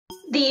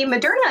The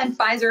Moderna and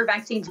Pfizer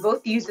vaccines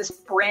both use this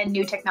brand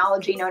new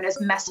technology known as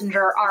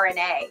messenger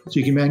RNA. So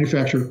you can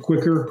manufacture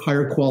quicker,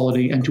 higher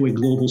quality, and to a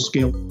global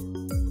scale.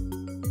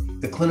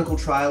 The clinical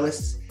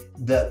trialists,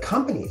 the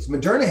companies,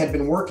 Moderna had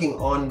been working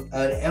on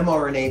an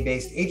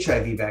mRNA-based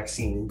HIV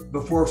vaccine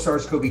before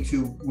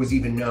SARS-CoV-2 was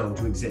even known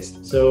to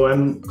exist. So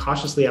I'm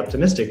cautiously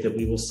optimistic that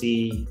we will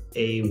see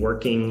a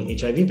working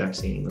HIV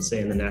vaccine, let's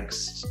say in the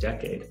next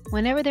decade.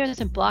 Whenever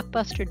there's a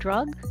blockbuster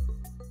drug,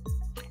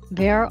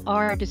 there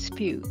are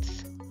disputes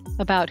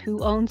about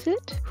who owns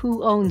it,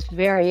 who owns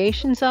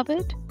variations of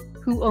it,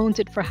 who owns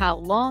it for how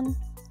long,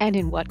 and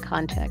in what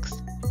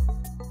context.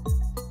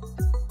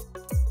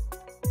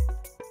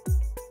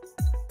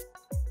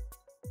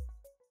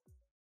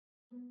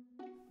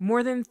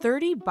 More than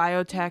 30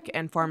 biotech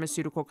and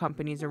pharmaceutical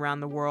companies around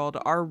the world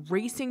are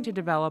racing to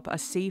develop a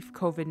safe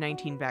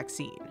COVID-19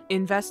 vaccine.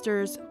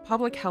 Investors,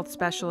 public health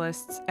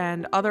specialists,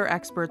 and other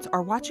experts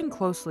are watching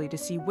closely to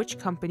see which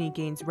company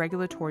gains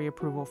regulatory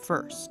approval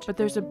first. But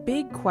there's a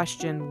big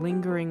question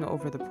lingering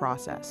over the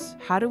process.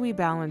 How do we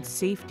balance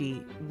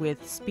safety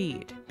with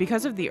speed?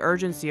 Because of the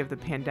urgency of the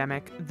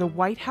pandemic, the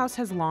White House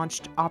has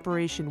launched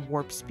Operation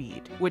Warp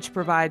Speed, which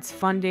provides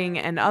funding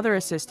and other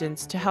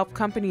assistance to help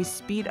companies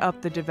speed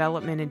up the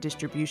development and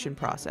distribution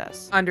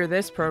process. Under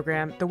this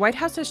program, the White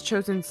House has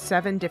chosen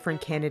 7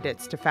 different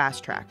candidates to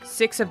fast track.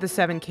 6 of the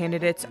 7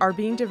 candidates are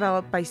being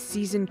developed by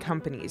seasoned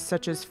companies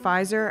such as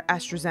Pfizer,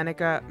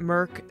 AstraZeneca,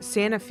 Merck,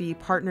 Sanofi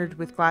partnered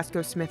with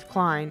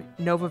GlaxoSmithKline,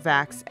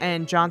 Novavax,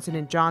 and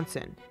Johnson &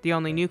 Johnson. The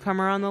only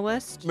newcomer on the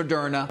list?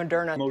 Moderna,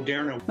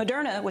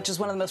 which is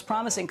one of the most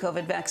promising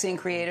COVID vaccine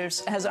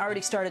creators, has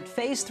already started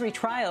phase 3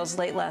 trials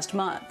late last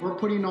month. We're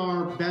putting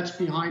our bets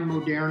behind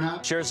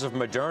Moderna. Shares of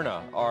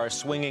Moderna are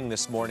swinging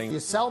this morning. You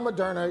sell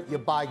Moderna, you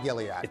buy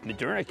Gilead. If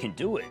Moderna can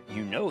do it,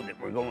 you know that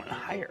we're going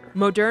higher.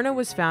 Moderna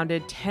was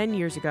founded 10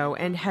 years ago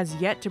and has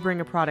yet to bring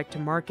a product to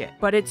market.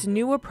 But its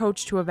new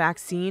approach to a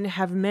vaccine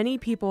have many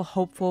people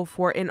hopeful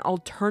for an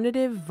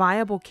alternative,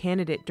 viable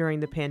candidate during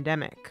the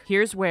pandemic.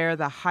 Here's where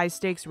the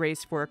high-stakes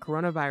race for a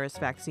coronavirus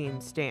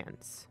vaccine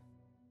stands.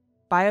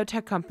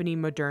 Biotech company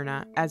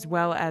Moderna, as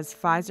well as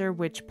Pfizer,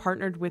 which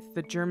partnered with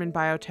the German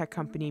biotech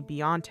company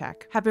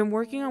BioNTech, have been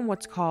working on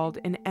what's called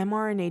an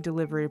mRNA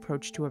delivery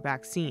approach to a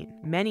vaccine.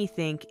 Many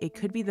think it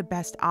could be the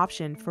best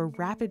option for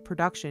rapid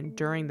production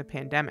during the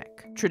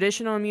pandemic.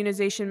 Traditional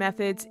immunization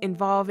methods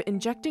involve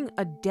injecting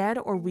a dead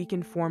or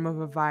weakened form of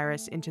a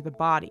virus into the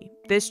body.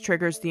 This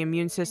triggers the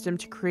immune system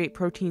to create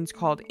proteins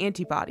called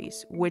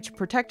antibodies, which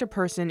protect a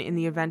person in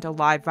the event a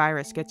live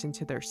virus gets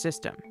into their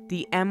system.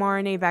 The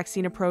mRNA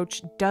vaccine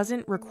approach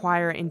doesn't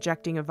require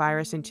injecting a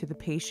virus into the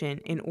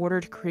patient in order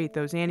to create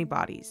those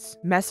antibodies.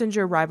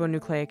 Messenger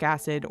ribonucleic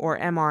acid, or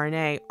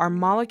mRNA, are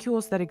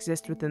molecules that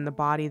exist within the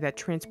body that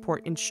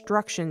transport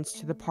instructions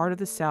to the part of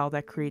the cell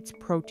that creates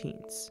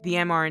proteins. The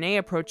mRNA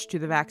approach to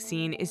the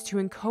vaccine is to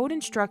encode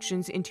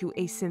instructions into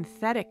a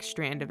synthetic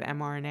strand of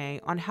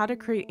mRNA on how to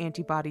create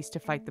antibodies to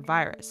fight the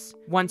virus.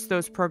 Once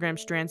those programmed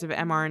strands of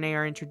mRNA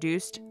are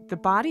introduced, the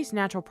body's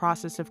natural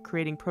process of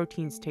creating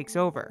proteins takes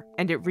over,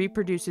 and it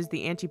reproduces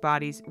the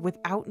antibodies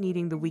without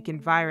needing the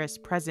weakened virus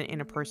present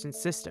in a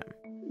person's system.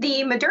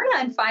 The Moderna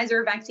and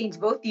Pfizer vaccines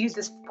both use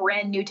this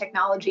brand new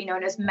technology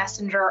known as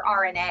messenger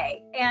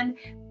RNA. And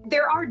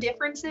there are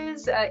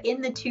differences in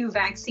the two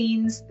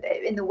vaccines,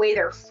 in the way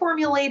they're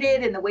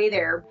formulated, in the way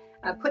they're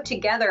put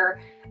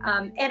together,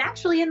 and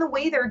actually in the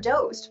way they're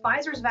dosed.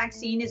 Pfizer's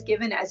vaccine is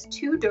given as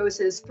 2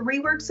 doses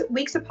 3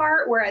 weeks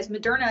apart, whereas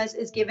Moderna's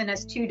is given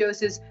as 2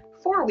 doses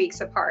 4 weeks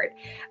apart.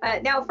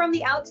 Now, from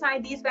the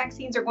outside, these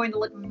vaccines are going to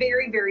look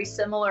very, very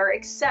similar,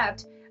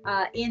 except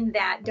in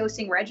that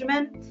dosing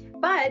regimen.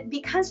 But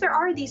because there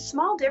are these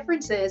small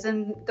differences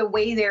in the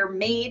way they're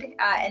made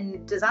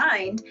and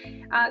designed,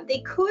 they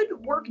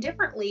could work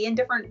differently in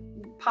different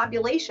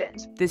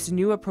populations. This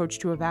new approach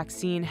to a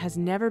vaccine has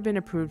never been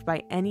approved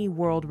by any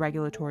world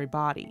regulatory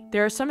body.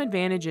 There are some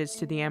advantages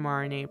to the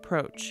mRNA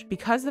approach.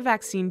 Because the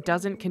vaccine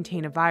doesn't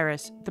contain a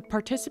virus, the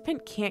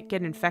participant can't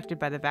get infected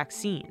by the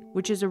vaccine,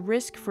 which is a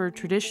risk for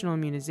traditional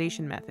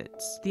immunization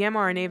methods. The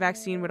mRNA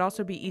vaccine would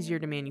also be easier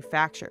to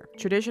manufacture.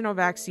 Traditional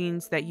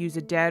vaccines that use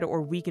a dead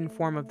or weakened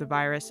form of the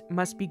virus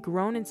must be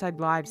grown inside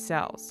live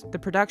cells. The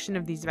production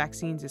of these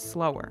vaccines is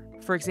slower.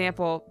 For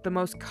example, the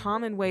most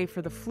common way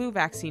for the flu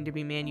vaccine to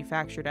be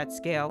manufactured at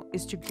scale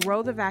is to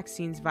grow the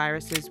vaccine's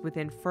viruses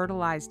within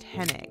fertilized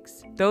hen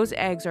eggs. Those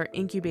eggs are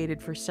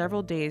incubated for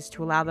several days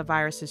to allow the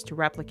viruses to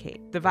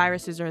replicate. The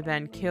viruses are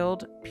then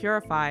killed,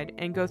 purified,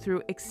 and go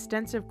through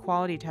extensive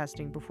quality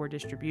testing before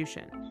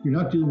distribution. You're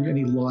not dealing with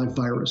any live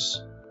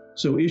virus,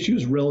 so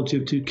issues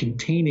relative to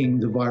containing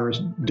the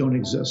virus don't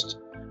exist.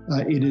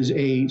 It is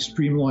a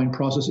streamlined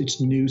process.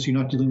 It's new, so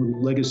you're not dealing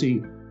with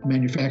legacy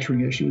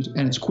manufacturing issues,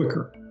 and it's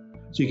quicker.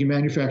 So you can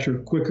manufacture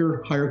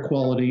quicker, higher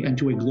quality, and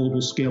to a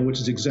global scale, which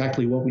is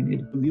exactly what we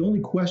need. The only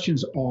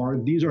questions are,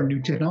 these are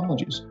new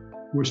technologies.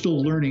 We're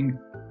still learning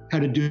how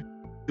to do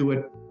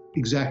it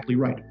exactly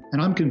right.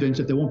 And I'm convinced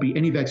that there won't be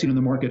any vaccine on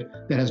the market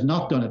that has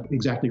not done it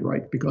exactly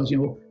right, because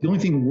the only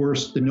thing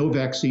worse than no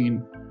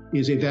vaccine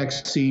is a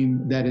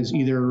vaccine that is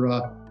either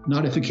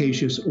not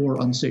efficacious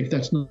or unsafe.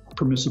 That's not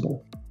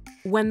permissible.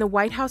 When the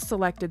White House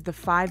selected the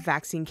 5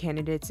 vaccine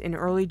candidates in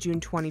early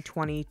June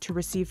 2020 to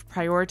receive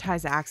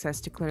prioritized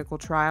access to clinical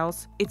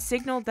trials, it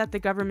signaled that the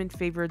government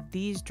favored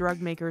these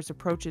drug makers'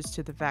 approaches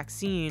to the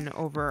vaccine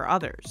over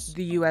others.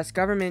 The U.S.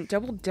 government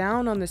doubled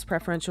down on this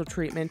preferential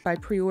treatment by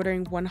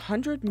pre-ordering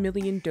 100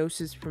 million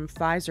doses from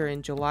Pfizer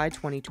in July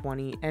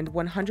 2020 and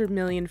 100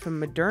 million from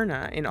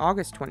Moderna in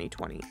August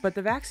 2020. But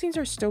the vaccines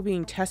are still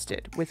being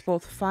tested, with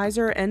both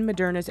Pfizer and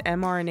Moderna's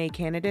mRNA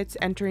candidates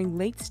entering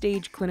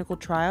late-stage clinical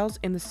trials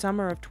in the summer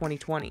of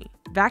 2020.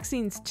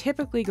 Vaccines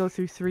typically go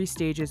through 3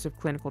 stages of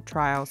clinical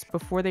trials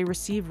before they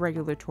receive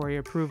regulatory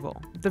approval.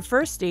 The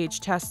first stage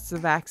tests the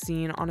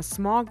vaccine on a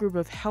small group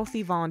of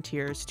healthy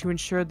volunteers to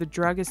ensure the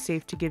drug is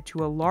safe to give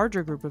to a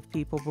larger group of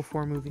people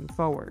before moving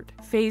forward.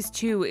 Phase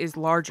 2 is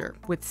larger,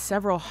 with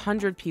several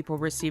hundred people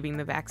receiving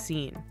the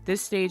vaccine.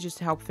 This stage is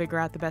to help figure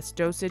out the best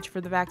dosage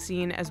for the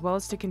vaccine, as well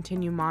as to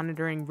continue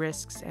monitoring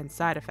risks and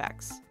side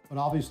effects. But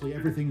obviously,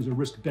 everything is a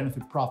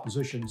risk-benefit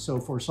proposition. So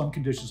for some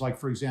conditions, like,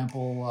 for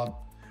example,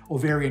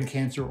 ovarian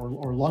cancer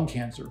or lung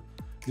cancer,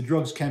 the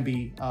drugs can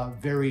be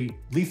very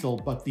lethal,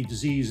 but the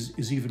disease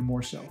is even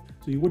more so.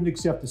 So you wouldn't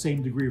accept the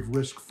same degree of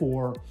risk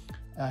for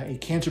a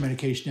cancer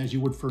medication as you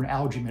would for an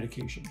allergy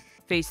medication.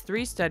 Phase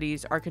 3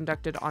 studies are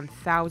conducted on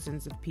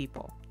thousands of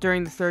people.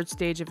 During the third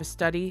stage of a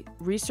study,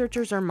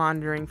 researchers are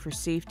monitoring for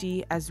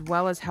safety as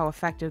well as how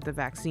effective the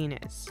vaccine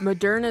is.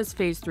 Moderna's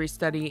Phase 3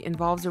 study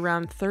involves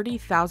around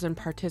 30,000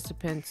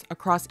 participants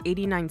across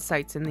 89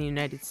 sites in the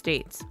United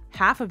States.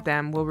 Half of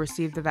them will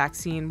receive the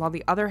vaccine while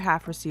the other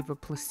half receive a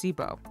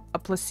placebo. A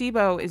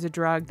placebo is a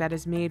drug that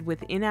is made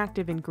with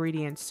inactive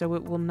ingredients, so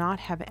it will not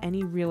have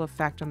any real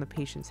effect on the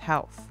patient's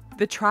health.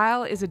 The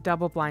trial is a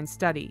double-blind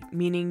study,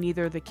 meaning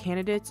neither the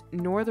candidates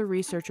nor the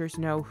researchers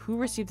know who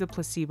received the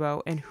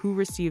placebo and who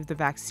received the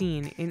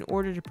vaccine in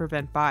order to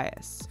prevent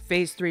bias.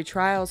 Phase 3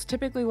 trials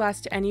typically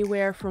last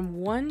anywhere from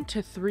 1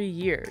 to 3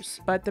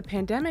 years, but the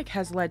pandemic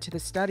has led to the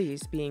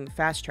studies being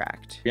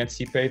fast-tracked. We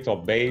anticipate our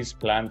base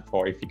plan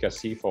for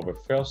efficacy for the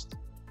first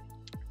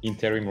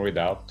interim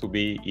readout to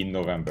be in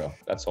November.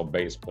 That's our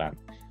base plan.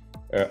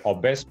 Our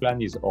best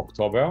plan is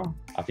October.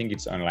 I think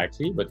it's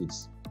unlikely, but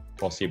it's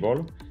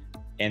possible.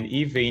 And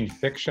if the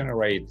infection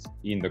rate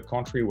in the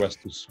country was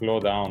to slow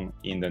down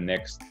in the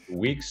next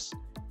weeks,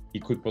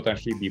 it could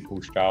potentially be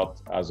pushed out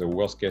as a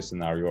worst case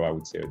scenario, I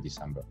would say,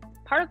 December.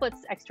 Part of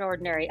what's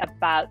extraordinary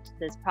about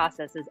this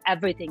process is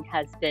everything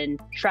has been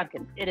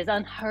shrunken. It is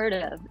unheard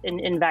of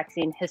in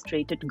vaccine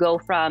history to go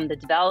from the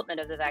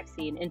development of the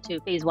vaccine into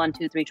phase 1,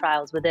 2, 3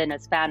 trials within a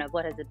span of,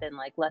 what has it been,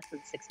 like less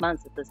than 6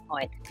 months at this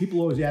point.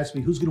 People always ask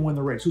me, who's going to win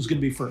the race? Who's going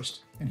to be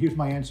first? And here's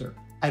my answer.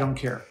 I don't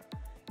care.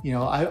 You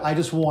know, I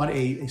just want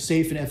a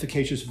safe and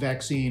efficacious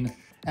vaccine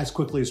as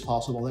quickly as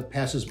possible that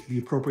passes the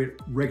appropriate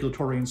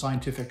regulatory and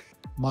scientific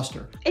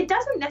muster. It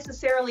doesn't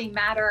necessarily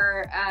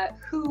matter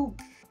who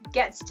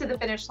gets to the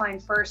finish line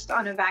first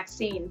on a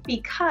vaccine,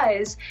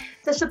 because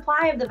the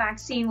supply of the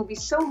vaccine will be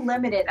so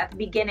limited at the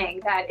beginning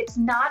that it's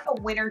not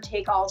a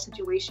winner-take-all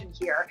situation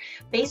here.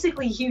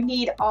 Basically, you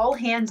need all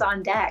hands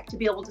on deck to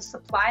be able to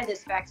supply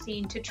this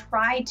vaccine to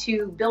try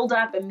to build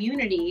up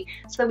immunity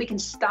so that we can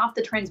stop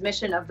the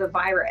transmission of the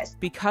virus.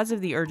 Because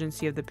of the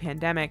urgency of the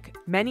pandemic,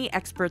 many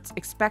experts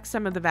expect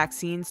some of the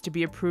vaccines to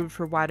be approved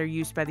for wider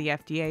use by the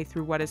FDA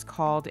through what is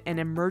called an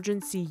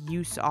emergency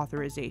use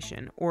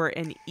authorization, or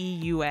an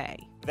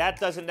EUA.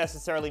 That doesn't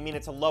necessarily mean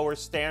it's a lower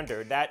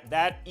standard.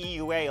 That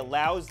EUA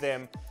allows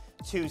them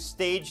to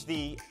stage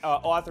the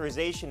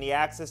authorization, the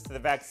access to the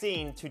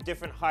vaccine, to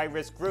different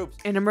high-risk groups.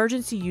 An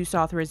emergency use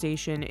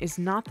authorization is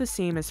not the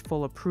same as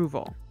full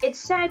approval. It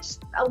sets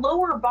a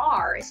lower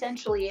bar,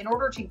 essentially, in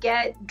order to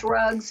get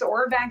drugs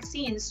or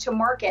vaccines to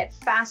market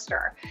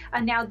faster.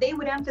 And now they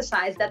would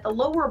emphasize that the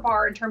lower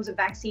bar in terms of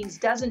vaccines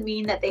doesn't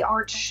mean that they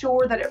aren't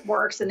sure that it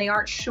works and they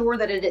aren't sure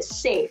that it is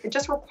safe. It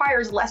just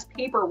requires less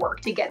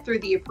paperwork to get through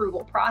the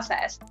approval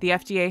process. The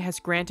FDA has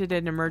granted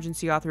an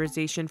emergency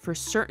authorization for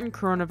certain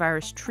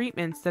coronavirus treatments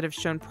that have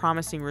shown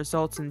promising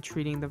results in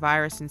treating the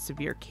virus in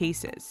severe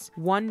cases.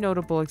 One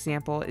notable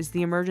example is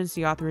the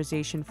emergency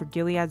authorization for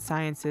Gilead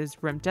Sciences'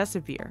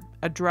 remdesivir,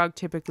 a drug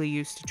typically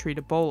used to treat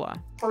Ebola.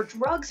 For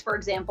drugs, for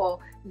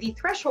example, the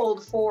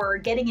threshold for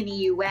getting an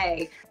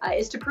EUA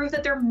is to prove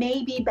that there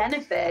may be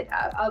benefit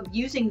of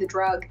using the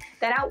drug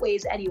that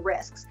outweighs any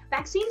risks.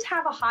 Vaccines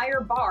have a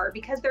higher bar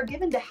because they're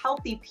given to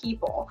healthy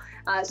people.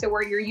 So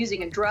where you're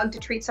using a drug to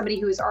treat somebody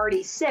who is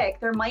already sick,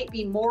 there might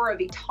be more of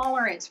a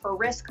tolerance for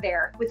risk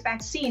there. With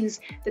vaccines,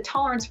 the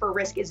tolerance for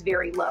risk is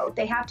very low.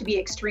 They have to be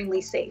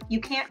extremely safe. You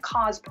can't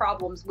cause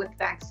problems with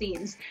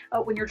vaccines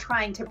when you're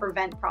trying to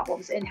prevent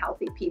problems in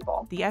healthy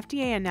people. The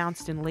FDA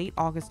announced in late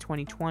August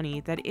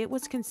 2020 that it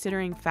was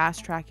considering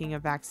fast-tracking a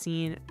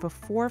vaccine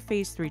before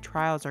phase 3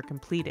 trials are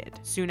completed.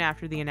 Soon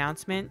after the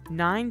announcement,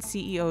 9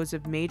 CEOs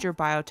of major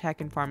biotech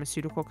and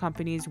pharmaceutical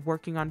companies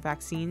working on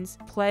vaccines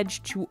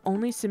pledged to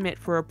only submit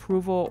for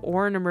approval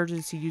or an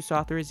emergency use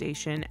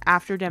authorization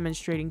after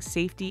demonstrating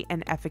safety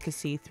and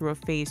efficacy through a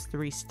phase phase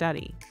 3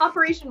 study.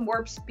 Operation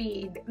Warp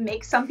Speed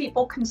makes some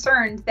people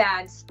concerned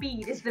that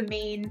speed is the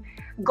main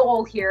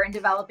goal here in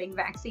developing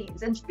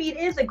vaccines. And speed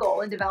is a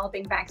goal in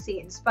developing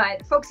vaccines,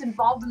 but folks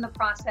involved in the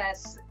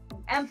process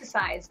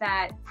emphasize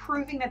that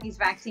proving that these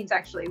vaccines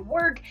actually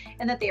work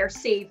and that they are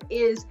safe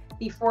is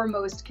the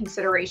foremost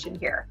consideration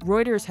here.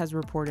 Reuters has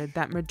reported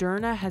that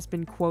Moderna has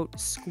been, quote,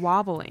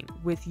 squabbling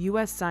with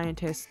U.S.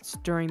 scientists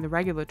during the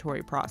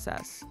regulatory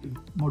process.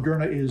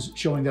 Moderna is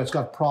showing that it's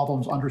got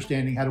problems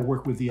understanding how to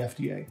work with the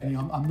FDA. And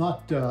I'm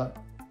not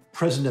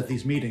present at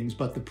these meetings,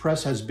 but the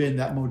press has been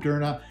that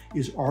Moderna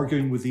is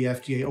arguing with the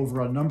FDA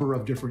over a number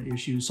of different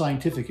issues,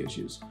 scientific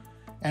issues.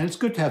 And it's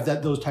good to have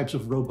those types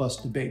of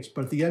robust debates.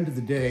 But at the end of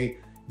the day,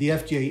 the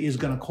FDA is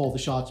going to call the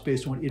shots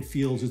based on what it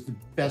feels is the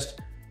best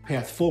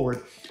path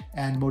forward.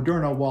 And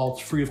Moderna, while it's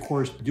free, of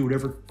course, to do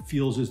whatever it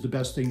feels is the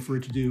best thing for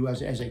it to do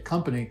as a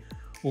company,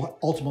 will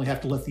ultimately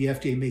have to let the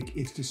FDA make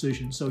its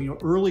decision. So,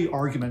 early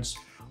arguments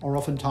are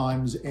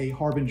oftentimes a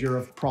harbinger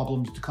of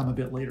problems to come a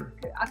bit later.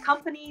 A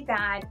company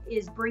that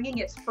is bringing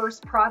its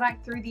first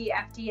product through the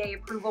FDA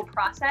approval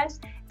process,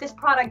 this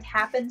product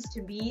happens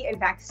to be a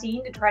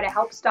vaccine to try to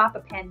help stop a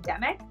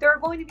pandemic. There are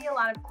going to be a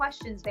lot of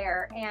questions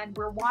there, and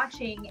we're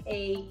watching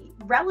a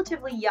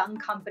relatively young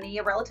company,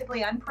 a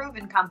relatively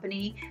unproven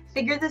company,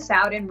 figure this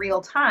out in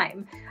real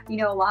time. A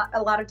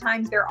lot of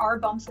times there are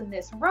bumps in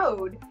this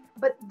road,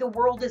 but the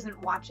world isn't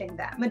watching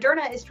them.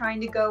 Moderna is trying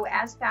to go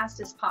as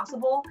fast as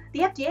possible. The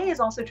FDA is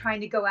also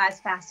trying to go as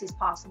fast as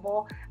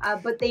possible,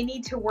 but they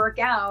need to work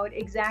out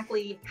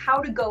exactly how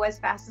to go as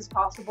fast as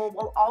possible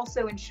while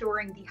also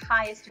ensuring the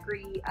highest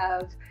degree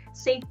of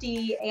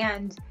safety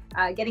and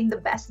getting the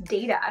best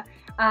data.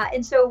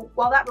 And so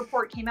while that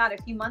report came out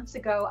a few months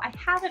ago, I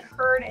haven't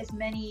heard as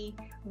many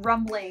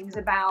rumblings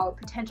about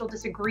potential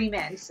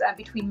disagreements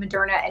between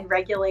Moderna and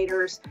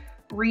regulators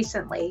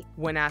recently.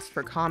 When asked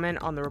for comment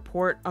on the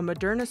report, a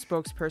Moderna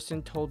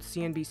spokesperson told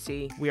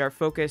CNBC, "We are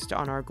focused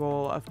on our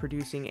goal of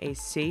producing a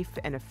safe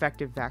and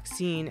effective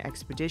vaccine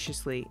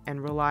expeditiously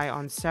and rely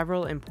on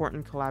several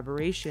important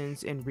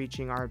collaborations in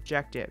reaching our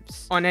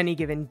objectives. On any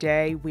given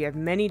day, we have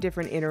many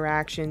different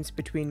interactions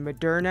between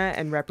Moderna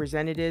and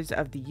representatives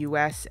of the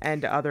US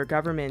and other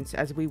governments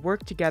as we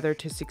work together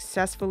to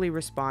successfully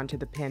respond to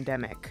the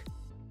pandemic."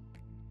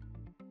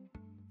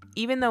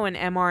 Even though an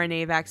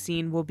mRNA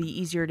vaccine will be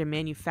easier to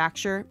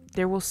manufacture,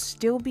 there will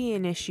still be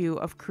an issue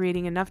of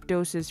creating enough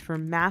doses for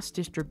mass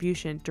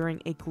distribution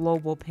during a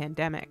global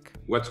pandemic.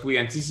 What we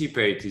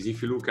anticipate is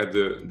if you look at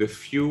the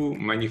few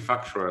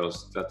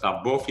manufacturers that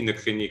are both in the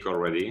clinic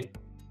already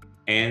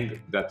and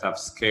that have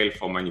scale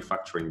for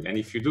manufacturing, and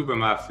if you do the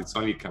math, it's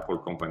only a couple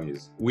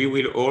companies, we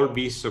will all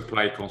be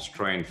supply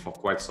constrained for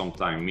quite some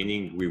time,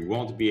 meaning we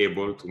won't be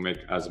able to make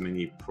as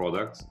many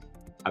products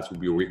as will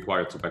be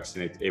required to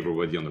vaccinate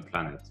everybody on the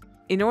planet.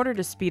 In order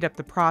to speed up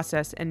the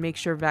process and make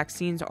sure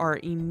vaccines are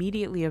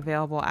immediately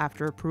available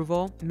after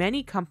approval,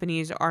 many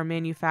companies are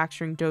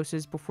manufacturing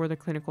doses before the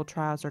clinical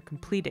trials are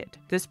completed.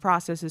 This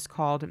process is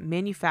called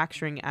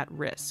manufacturing at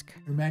risk.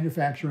 They're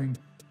manufacturing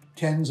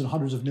tens and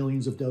hundreds of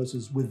millions of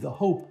doses with the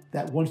hope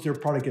that once their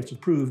product gets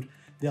approved,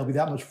 they'll be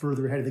that much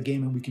further ahead of the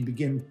game and we can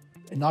begin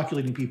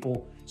inoculating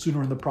people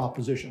sooner in the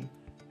proposition.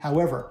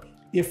 However,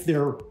 if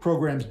their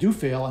programs do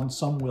fail, and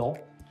some will,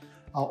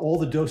 all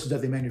the doses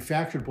that they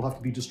manufactured will have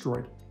to be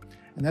destroyed.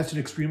 And that's an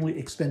extremely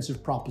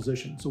expensive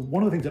proposition. So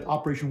one of the things that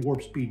Operation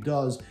Warp Speed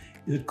does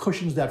is it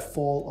cushions that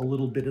fall a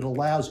little bit. It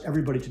allows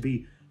everybody to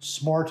be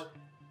smart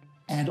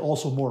and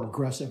also more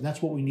aggressive. And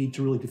that's what we need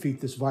to really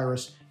defeat this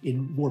virus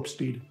in warp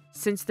speed.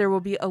 Since there will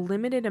be a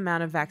limited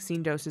amount of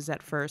vaccine doses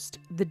at first,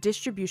 the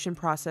distribution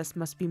process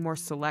must be more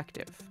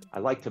selective. I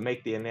like to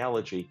make the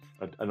analogy,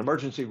 an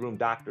emergency room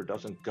doctor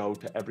doesn't go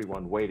to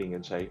everyone waiting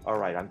and say, all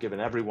right, I'm giving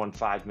everyone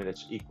 5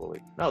 minutes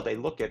equally. No, they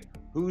look at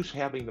who's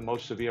having the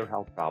most severe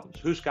health problems,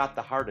 who's got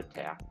the heart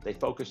attack. They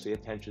focus the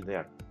attention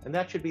there. And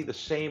that should be the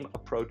same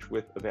approach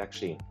with a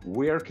vaccine.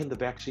 Where can the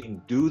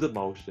vaccine do the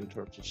most in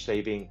terms of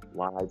saving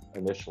lives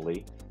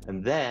initially?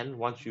 And then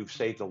once you've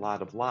saved a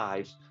lot of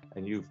lives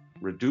and you've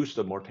reduced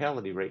the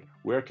mortality rate,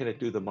 where can it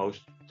do the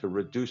most to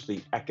reduce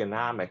the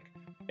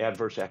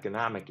adverse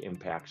economic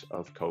impacts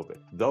of COVID?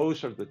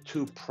 Those are the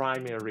two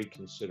primary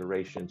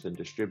considerations in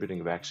distributing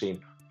a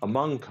vaccine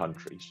among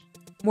countries.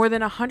 More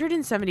than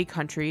 170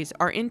 countries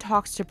are in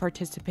talks to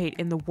participate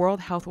in the World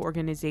Health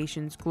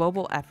Organization's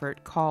global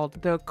effort called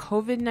the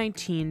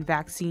COVID-19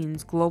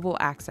 Vaccines Global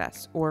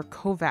Access, or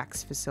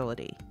COVAX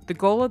facility. The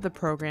goal of the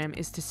program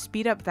is to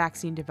speed up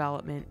vaccine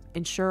development,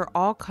 ensure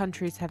all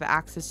countries have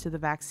access to the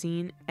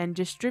vaccine, and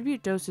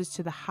distribute doses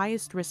to the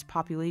highest risk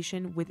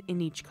population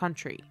within each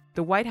country.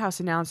 The White House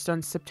announced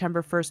on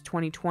September 1st,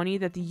 2020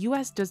 that the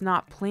U.S. does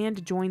not plan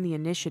to join the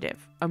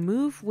initiative, a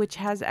move which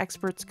has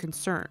experts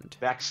concerned.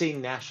 Vaccine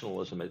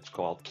nationalism, it's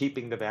called,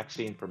 keeping the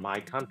vaccine for my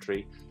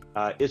country,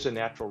 is a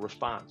natural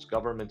response.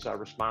 Governments are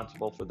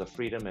responsible for the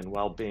freedom and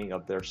well-being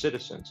of their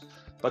citizens,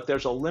 but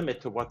there's a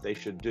limit to what they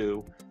should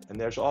do, and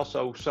there's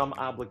also some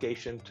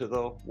obligation to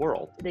the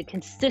world. The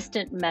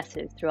consistent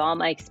message through all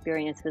my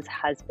experiences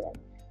has been,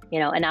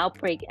 An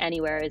outbreak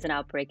anywhere is an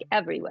outbreak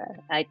everywhere.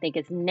 I think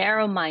it's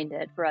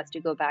narrow-minded for us to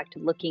go back to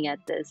looking at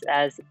this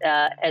as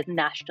a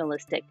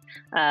nationalistic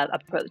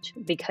approach,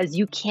 because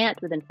you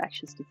can't with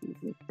infectious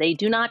diseases. They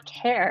do not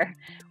care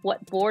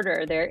what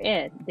border they're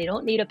in. They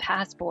don't need a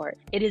passport.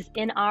 It is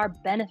in our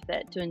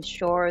benefit to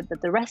ensure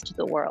that the rest of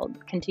the world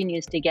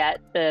continues to get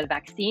the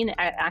vaccine,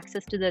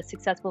 access to the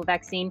successful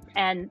vaccine,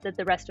 and that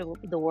the rest of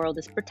the world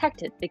is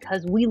protected,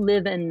 because we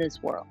live in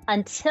this world.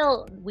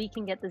 Until we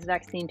can get this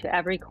vaccine to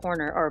every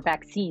corner, or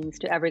vaccines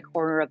to every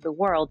corner of the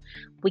world,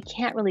 we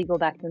can't really go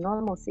back to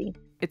normalcy.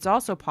 It's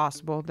also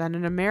possible that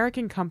an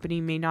American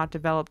company may not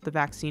develop the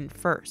vaccine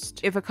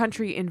first. If a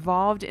country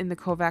involved in the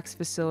COVAX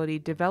facility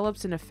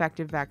develops an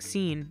effective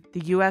vaccine,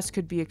 the U.S.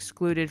 could be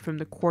excluded from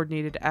the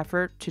coordinated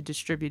effort to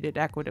distribute it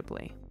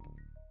equitably.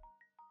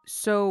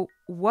 So,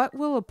 what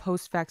will a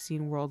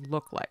post-vaccine world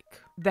look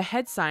like? The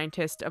head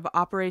scientist of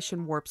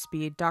Operation Warp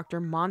Speed, Dr.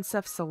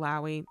 Monsef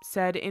Salawi,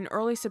 said in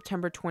early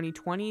September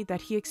 2020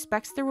 that he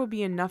expects there will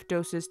be enough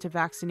doses to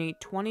vaccinate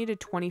 20 to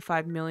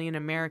 25 million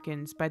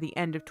Americans by the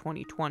end of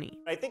 2020.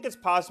 I think it's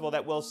possible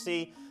that we'll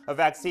see a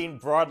vaccine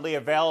broadly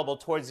available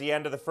towards the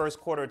end of the first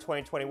quarter of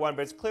 2021,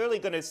 but it's clearly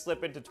going to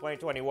slip into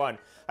 2021.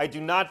 I do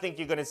not think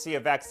you're going to see a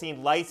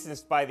vaccine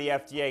licensed by the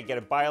FDA, get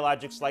a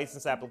biologics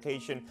license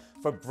application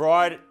for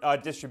broad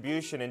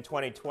distribution in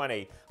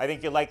 2020. I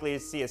think you're likely to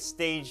see a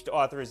staged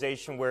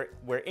authorization where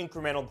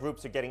incremental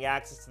groups are getting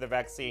access to the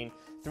vaccine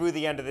through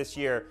the end of this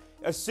year,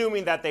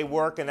 assuming that they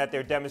work and that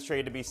they're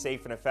demonstrated to be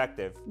safe and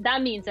effective.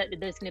 That means that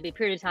there's going to be a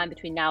period of time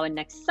between now and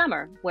next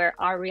summer where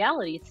our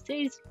reality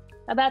stays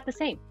about the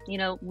same.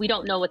 We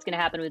don't know what's going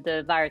to happen with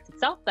the virus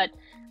itself, but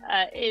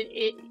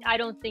I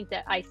don't think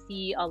that I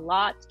see a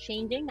lot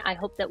changing. I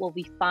hope that what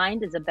we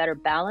find is a better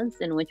balance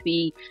in which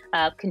we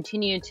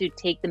continue to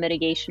take the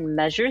mitigation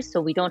measures, so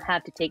we don't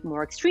have to take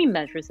more extreme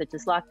measures such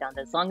as lockdown.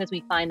 As long as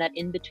we find that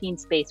in-between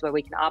space where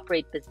we can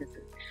operate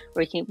businesses,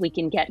 where we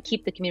can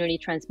keep the community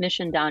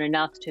transmission down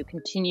enough to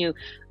continue,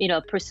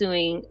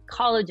 pursuing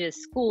colleges,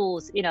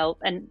 schools,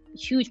 and a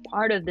huge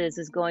part of this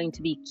is going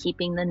to be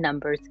keeping the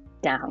numbers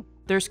down.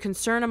 There's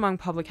concern among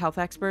public health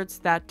experts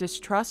that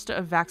distrust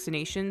of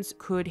vaccinations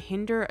could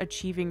hinder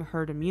achieving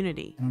herd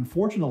immunity. And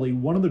unfortunately,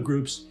 one of the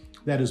groups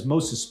that is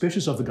most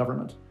suspicious of the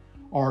government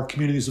are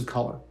communities of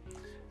color,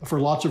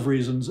 for lots of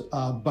reasons,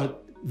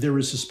 but there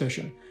is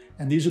suspicion.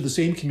 And these are the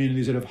same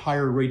communities that have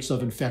higher rates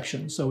of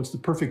infection. So it's the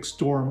perfect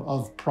storm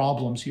of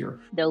problems here.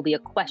 There'll be a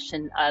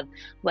question of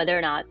whether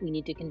or not we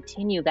need to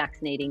continue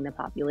vaccinating the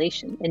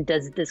population. And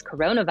does this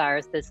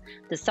coronavirus,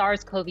 the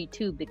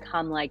SARS-CoV-2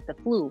 become like the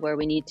flu,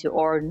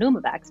 or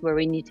pneumovax, where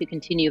we need to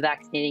continue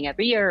vaccinating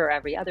every year or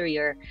every other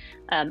year?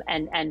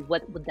 And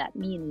what would that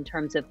mean in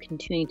terms of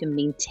continuing to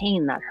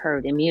maintain that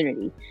herd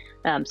immunity?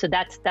 So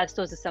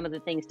those are some of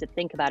the things to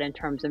think about in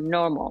terms of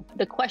normal.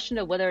 The question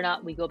of whether or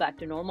not we go back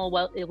to normal,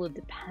 well, it will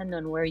depend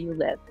on where you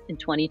live in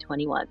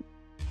 2021.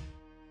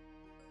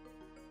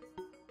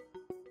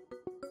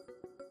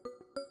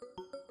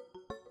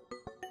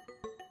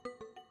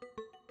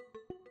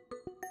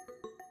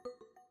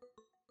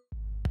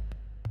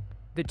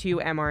 The two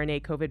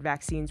mRNA COVID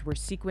vaccines were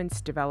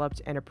sequenced,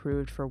 developed, and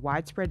approved for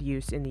widespread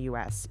use in the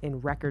U.S. in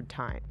record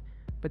time,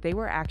 but they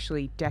were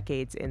actually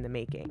decades in the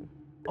making.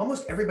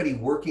 Almost everybody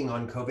working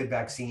on COVID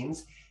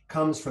vaccines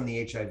comes from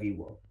the HIV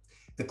world.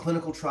 The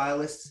clinical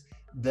trialists,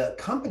 the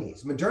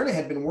companies, Moderna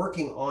had been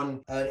working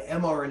on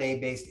an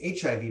mRNA-based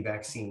HIV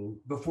vaccine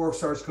before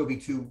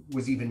SARS-CoV-2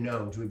 was even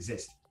known to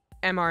exist.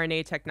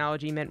 mRNA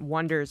technology meant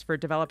wonders for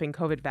developing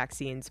COVID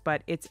vaccines,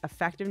 but its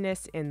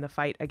effectiveness in the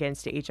fight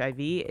against HIV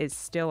is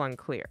still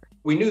unclear.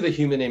 We knew the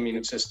human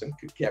immune system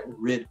could get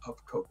rid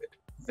of COVID.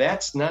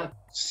 That's not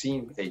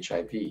seen with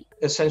HIV.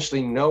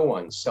 Essentially, no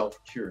one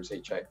self-cures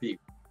HIV.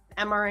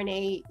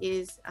 mRNA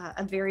is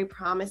a very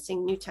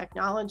promising new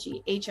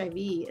technology.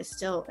 HIV is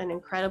still an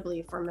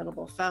incredibly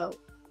formidable foe.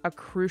 A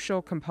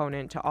crucial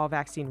component to all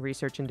vaccine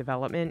research and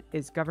development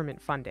is government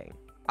funding.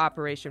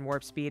 Operation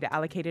Warp Speed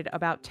allocated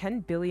about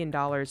 $10 billion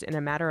in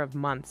a matter of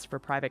months for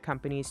private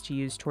companies to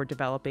use toward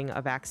developing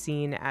a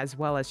vaccine as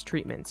well as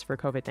treatments for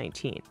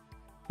COVID-19.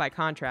 By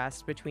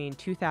contrast, between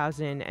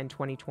 2000 and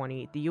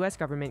 2020, the U.S.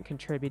 government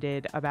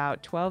contributed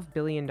about $12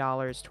 billion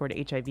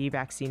toward HIV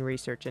vaccine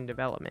research and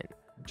development.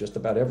 Just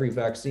about every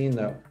vaccine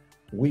that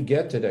we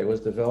get today was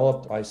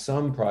developed by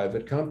some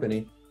private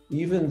company,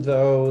 even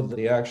though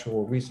the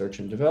actual research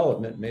and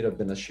development may have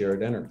been a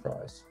shared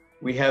enterprise.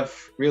 We have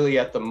really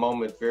at the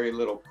moment very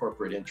little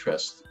corporate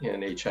interest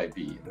in HIV.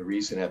 The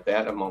reason at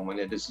that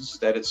moment is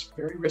that it's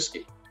very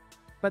risky.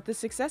 But the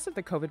success of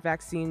the COVID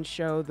vaccine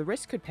show the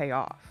risk could pay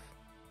off.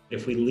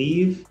 If we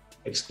leave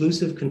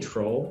exclusive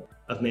control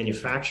of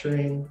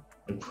manufacturing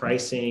and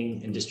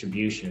pricing and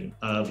distribution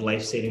of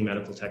life-saving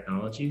medical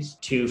technologies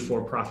to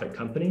for-profit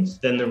companies,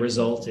 then the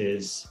result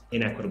is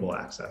inequitable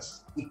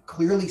access. We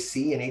clearly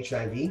see in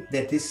HIV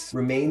that this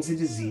remains a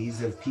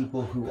disease of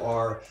people who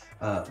are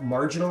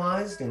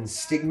marginalized and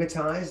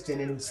stigmatized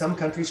and in some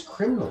countries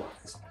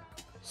criminalized.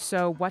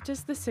 So what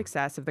does the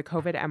success of the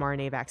COVID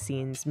mRNA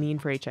vaccines mean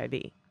for HIV?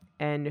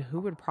 and who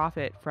would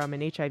profit from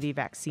an HIV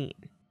vaccine.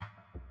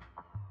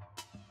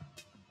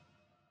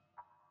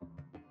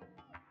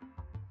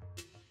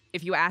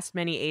 If you asked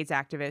many AIDS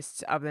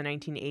activists of the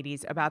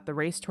 1980s about the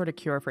race toward a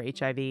cure for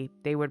HIV,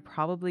 they would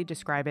probably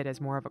describe it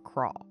as more of a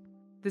crawl.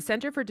 The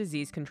Center for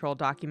Disease Control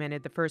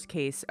documented the first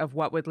case of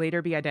what would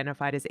later be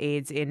identified as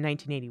AIDS in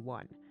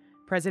 1981.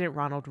 President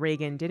Ronald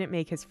Reagan didn't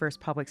make his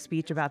first public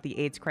speech about the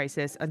AIDS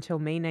crisis until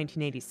May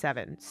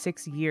 1987,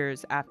 6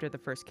 years after the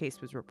first case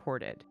was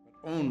reported.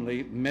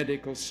 Only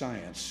medical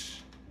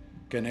science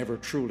can ever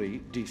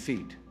truly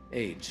defeat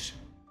AIDS.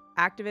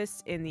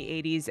 Activists in the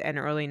 80s and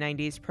early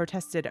 90s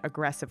protested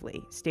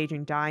aggressively,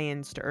 staging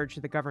die-ins to urge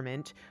the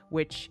government,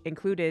 which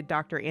included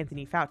Dr.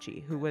 Anthony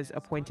Fauci, who was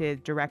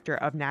appointed director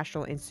of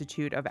National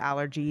Institute of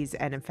Allergies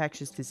and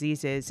Infectious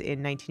Diseases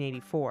in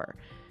 1984,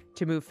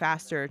 to move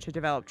faster to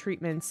develop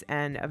treatments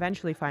and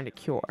eventually find a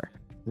cure.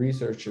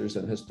 Researchers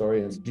and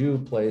historians do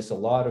place a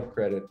lot of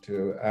credit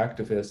to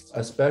activists,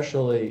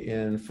 especially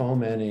in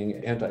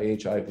fomenting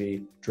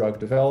anti-HIV drug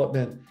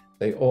development.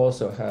 They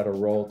also had a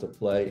role to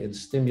play in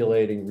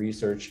stimulating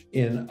research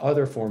in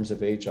other forms of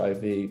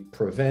HIV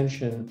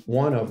prevention,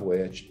 one of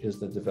which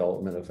is the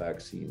development of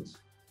vaccines.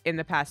 In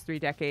the past 3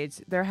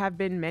 decades, there have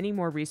been many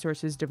more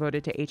resources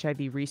devoted to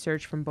HIV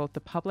research from both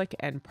the public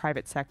and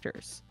private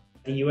sectors.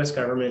 The U.S.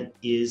 government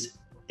is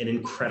an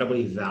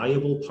incredibly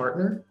valuable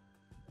partner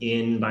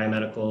in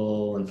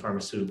biomedical and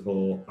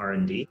pharmaceutical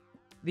R&D.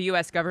 The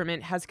U.S.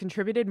 government has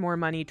contributed more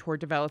money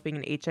toward developing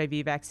an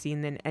HIV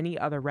vaccine than any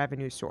other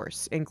revenue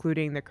source,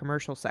 including the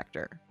commercial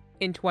sector.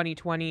 In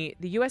 2020,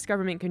 the U.S.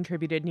 government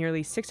contributed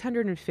nearly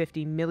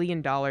 $650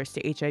 million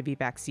to HIV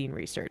vaccine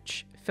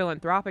research.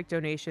 Philanthropic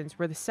donations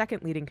were the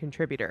second leading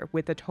contributor,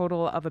 with a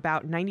total of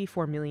about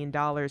 $94 million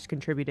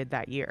contributed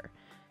that year.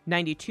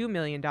 $92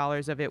 million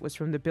of it was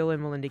from the Bill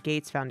and Melinda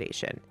Gates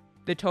Foundation.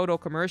 The total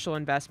commercial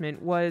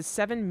investment was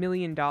 $7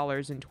 million in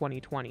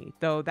 2020,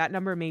 though that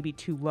number may be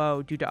too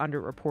low due to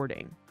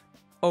underreporting.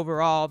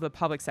 Overall, the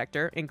public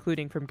sector,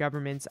 including from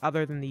governments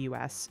other than the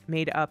U.S.,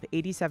 made up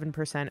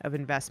 87% of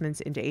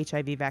investments into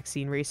HIV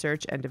vaccine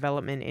research and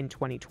development in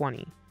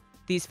 2020.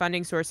 These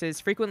funding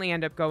sources frequently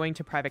end up going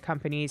to private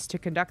companies to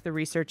conduct the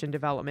research and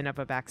development of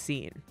a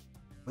vaccine.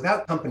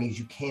 Without companies,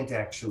 you can't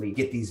actually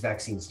get these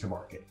vaccines to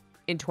market.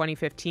 In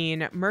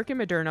 2015, Merck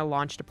and Moderna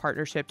launched a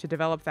partnership to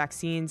develop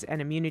vaccines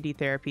and immunity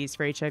therapies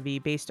for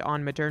HIV based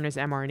on Moderna's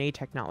mRNA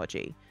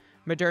technology.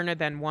 Moderna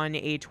then won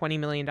a $20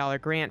 million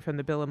grant from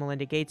the Bill and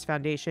Melinda Gates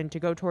Foundation to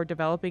go toward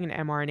developing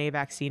an mRNA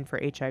vaccine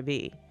for HIV.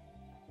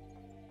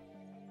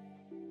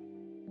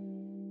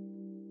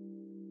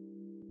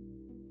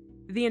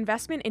 The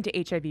investment into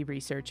HIV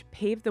research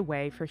paved the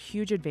way for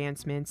huge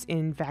advancements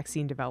in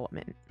vaccine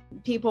development.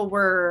 People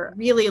were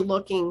really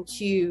looking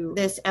to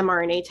this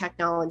mRNA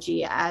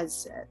technology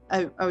as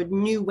a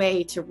new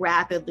way to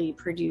rapidly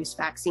produce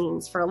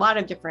vaccines for a lot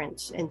of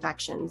different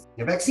infections.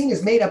 A vaccine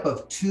is made up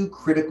of 2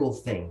 critical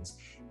things.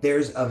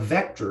 There's a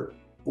vector,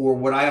 or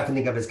what I often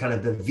think of as kind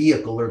of the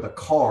vehicle or the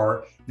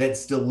car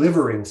that's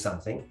delivering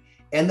something,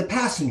 and the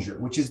passenger,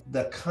 which is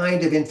the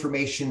kind of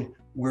information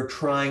we're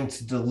trying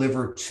to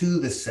deliver to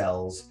the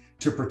cells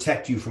to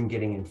protect you from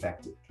getting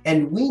infected.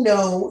 And we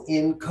know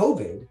in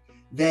COVID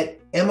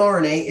that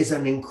mRNA is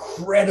an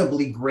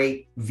incredibly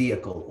great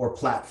vehicle or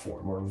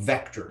platform or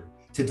vector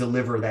to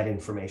deliver that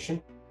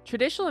information.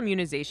 Traditional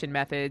immunization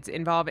methods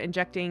involve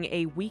injecting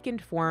a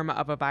weakened form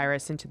of a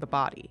virus into the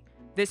body.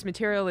 This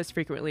material is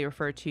frequently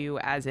referred to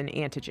as an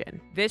antigen.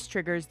 This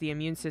triggers the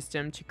immune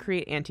system to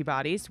create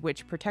antibodies,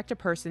 which protect a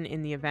person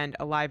in the event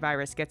a live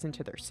virus gets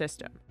into their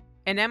system.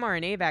 An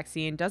mRNA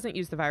vaccine doesn't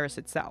use the virus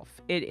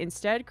itself. It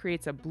instead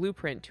creates a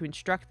blueprint to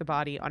instruct the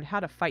body on how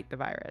to fight the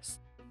virus.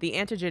 The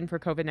antigen for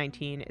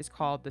COVID-19 is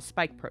called the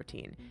spike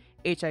protein.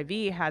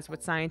 HIV has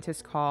what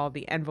scientists call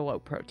the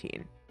envelope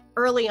protein.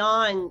 Early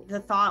on, the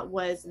thought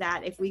was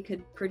that if we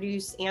could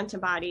produce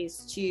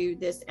antibodies to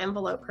this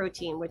envelope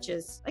protein, which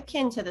is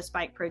akin to the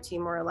spike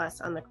protein more or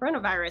less on the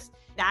coronavirus,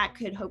 that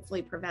could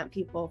hopefully prevent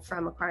people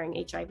from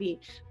acquiring HIV.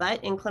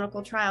 But in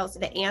clinical trials,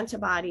 the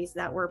antibodies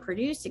that were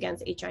produced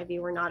against HIV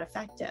were not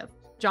effective.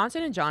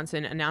 Johnson &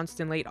 Johnson announced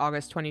in late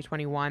August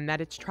 2021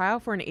 that its trial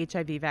for an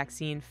HIV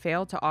vaccine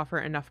failed to offer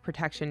enough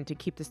protection to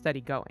keep the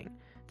study going.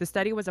 The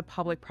study was a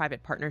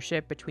public-private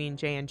partnership between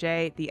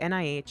J&J, the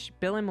NIH,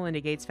 Bill and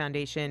Melinda Gates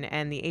Foundation,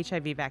 and the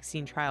HIV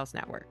Vaccine Trials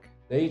Network.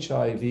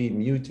 HIV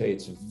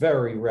mutates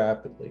very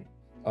rapidly,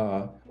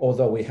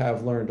 although we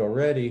have learned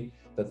already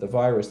that the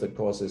virus that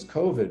causes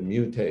COVID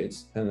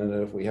mutates, and then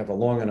if we have a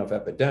long enough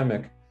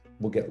epidemic,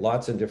 we'll get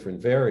lots of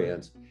different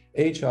variants.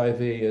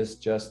 HIV is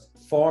just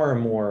far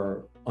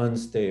more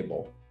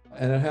unstable,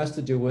 and it has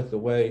to do with the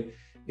way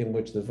in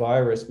which the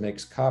virus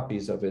makes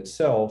copies of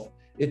itself.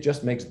 It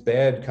just makes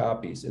bad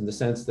copies in the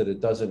sense that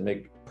it doesn't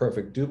make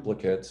perfect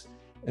duplicates,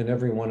 and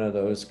every one of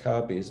those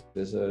copies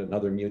is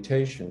another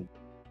mutation.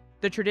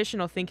 The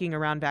traditional thinking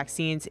around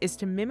vaccines is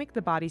to mimic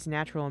the body's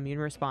natural immune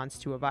response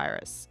to a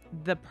virus.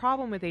 The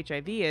problem with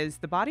HIV is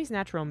the body's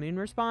natural immune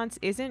response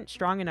isn't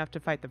strong enough to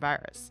fight the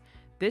virus.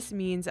 This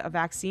means a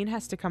vaccine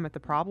has to come at the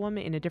problem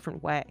in a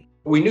different way.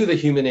 We knew the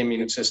human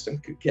immune system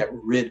could get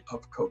rid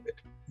of COVID.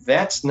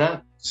 That's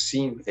not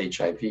seen with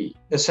HIV.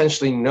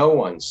 Essentially, no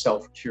one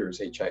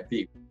self-cures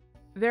HIV.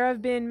 There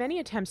have been many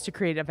attempts to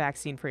create a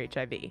vaccine for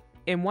HIV.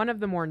 In one of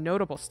the more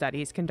notable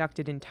studies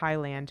conducted in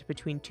Thailand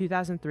between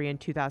 2003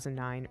 and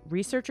 2009,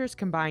 researchers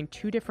combined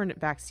two different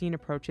vaccine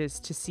approaches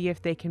to see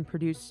if they can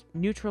produce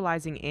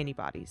neutralizing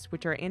antibodies,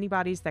 which are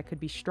antibodies that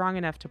could be strong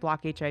enough to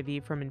block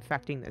HIV from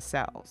infecting the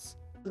cells.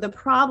 The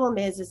problem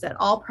is that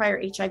all prior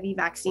HIV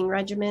vaccine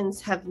regimens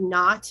have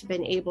not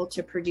been able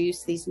to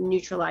produce these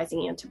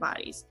neutralizing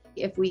antibodies.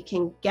 If we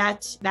can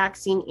get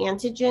vaccine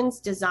antigens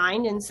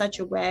designed in such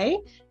a way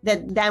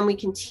that then we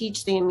can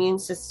teach the immune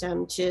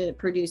system to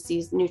produce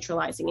these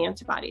neutralizing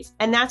antibodies.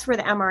 And that's where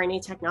the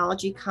mRNA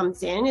technology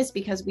comes in, is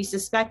because we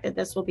suspect that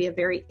this will be a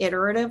very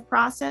iterative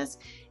process,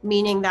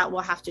 meaning that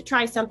we'll have to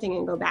try something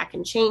and go back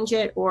and change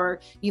it, or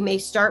you may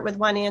start with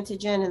one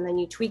antigen and then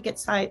you tweak it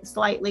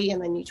slightly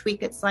and then you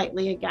tweak it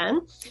slightly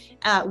again,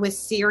 with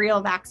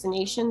serial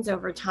vaccinations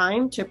over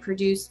time to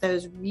produce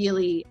those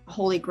really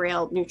holy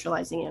grail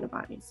neutralizing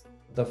antibodies.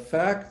 The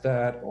fact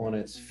that on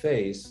its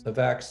face, the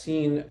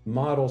vaccine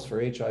models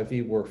for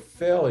HIV were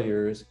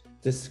failures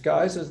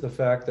disguises the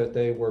fact that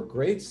they were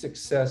great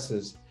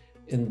successes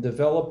in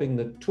developing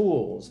the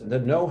tools, the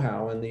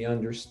know-how, and the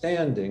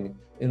understanding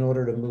in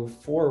order to move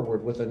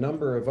forward with a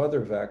number of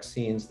other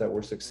vaccines that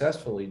were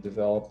successfully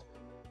developed.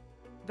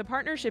 The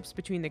partnerships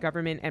between the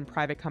government and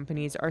private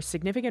companies are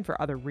significant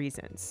for other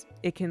reasons.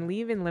 It can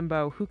leave in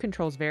limbo who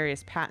controls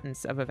various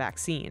patents of a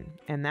vaccine,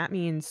 and that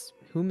means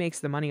who makes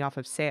the money off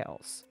of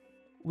sales.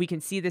 We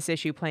can see this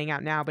issue playing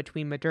out now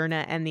between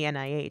Moderna and the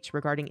NIH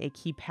regarding a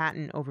key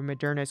patent over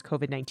Moderna's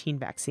COVID-19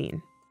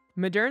 vaccine.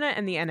 Moderna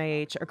and the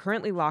NIH are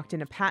currently locked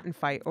in a patent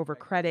fight over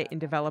credit in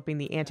developing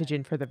the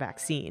antigen for the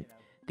vaccine.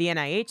 The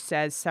NIH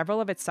says several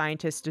of its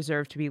scientists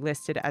deserve to be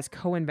listed as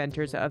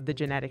co-inventors of the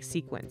genetic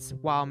sequence,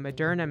 while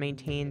Moderna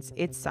maintains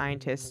its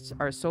scientists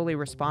are solely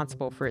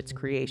responsible for its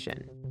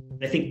creation.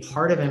 I think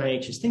part of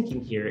NIH's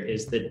thinking here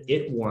is that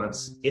it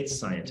wants its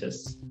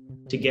scientists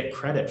to get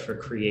credit for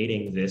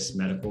creating this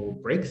medical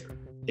breakthrough.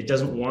 It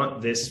doesn't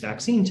want this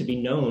vaccine to be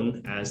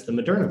known as the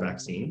Moderna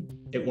vaccine.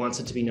 It wants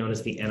it to be known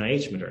as the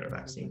NIH Moderna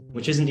vaccine,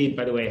 which is indeed,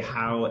 by the way,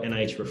 how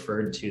NIH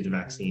referred to the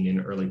vaccine in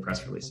early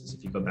press releases,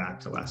 if you go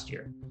back to last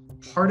year.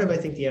 Part of, I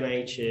think, the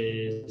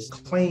NIH's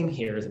claim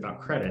here is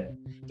about credit,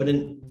 but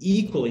an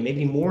equally,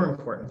 maybe more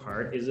important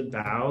part is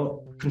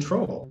about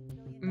control.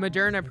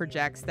 Moderna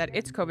projects that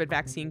its COVID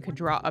vaccine could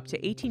draw up to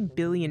 $18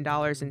 billion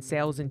in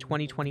sales in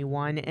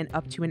 2021 and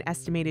up to an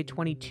estimated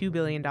 $22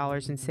 billion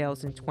in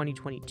sales in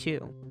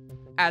 2022.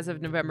 As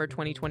of November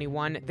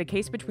 2021, the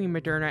case between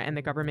Moderna and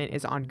the government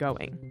is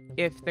ongoing.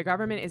 If the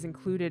government is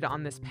included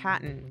on this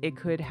patent, it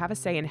could have a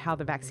say in how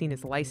the vaccine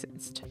is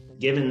licensed.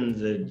 Given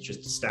the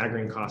just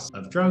staggering costs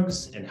of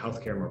drugs and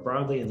healthcare more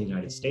broadly in the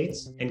United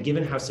States, and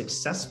given how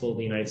successful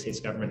the United States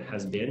government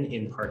has been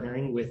in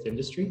partnering with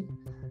industry,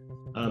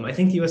 I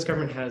think the U.S.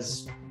 government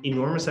has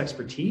enormous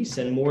expertise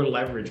and more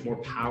leverage, more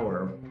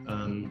power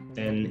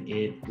than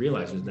it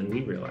realizes, than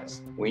we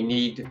realize. We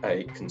need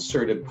a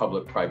concerted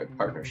public-private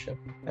partnership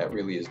that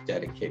really is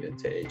dedicated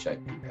to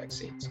HIV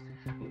vaccines.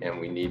 And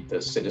we need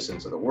the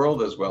citizens of the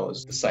world, as well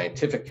as the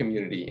scientific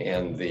community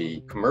and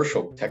the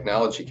commercial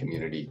technology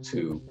community,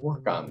 to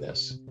work on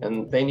this.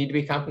 And they need to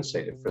be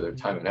compensated for their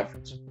time and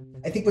efforts.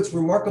 I think what's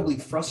remarkably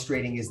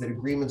frustrating is that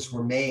agreements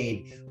were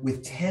made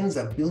with tens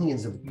of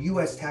billions of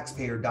US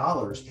taxpayer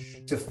dollars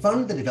to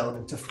fund the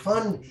development, to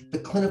fund the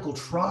clinical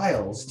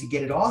trials, to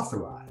get it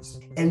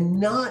authorized, and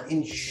not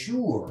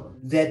ensure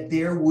that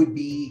there would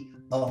be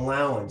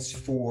allowance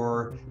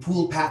for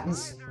pooled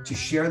patents, to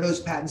share those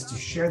patents, to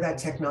share that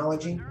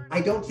technology.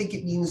 I don't think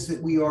it means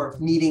that we are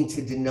needing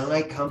to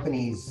deny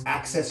companies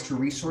access to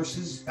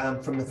resources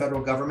from the federal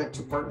government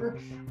to partner.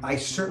 I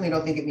certainly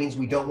don't think it means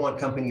we don't want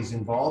companies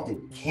involved. It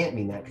can't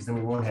mean that, because then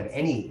we won't have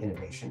any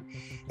innovation.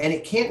 And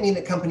it can't mean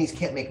that companies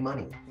can't make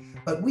money.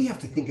 But we have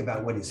to think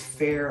about what is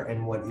fair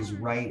and what is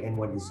right and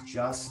what is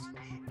just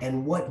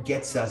and what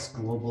gets us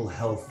global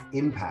health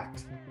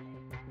impact.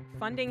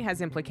 Funding has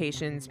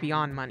implications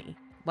beyond money.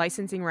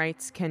 Licensing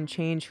rights can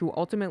change who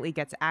ultimately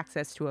gets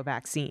access to a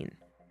vaccine.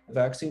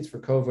 Vaccines for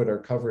COVID are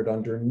covered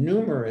under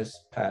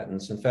numerous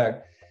patents. In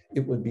fact,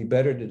 it would be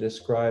better to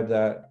describe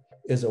that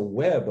as a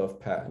web of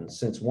patents,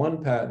 since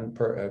one patent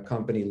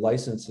company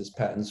licenses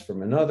patents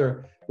from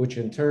another, which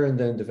in turn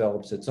then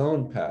develops its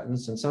own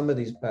patents. And some of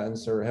these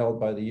patents are held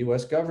by the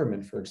US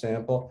government, for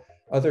example.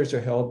 Others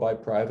are held by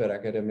private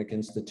academic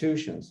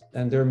institutions.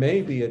 And there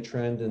may be a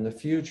trend in the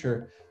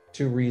future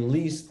to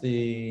release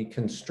the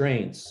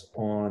constraints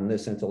on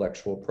this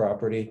intellectual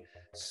property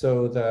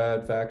so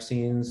that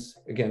vaccines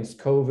against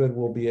COVID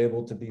will be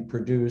able to be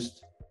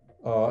produced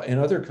in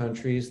other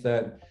countries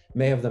that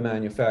may have the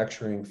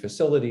manufacturing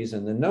facilities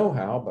and the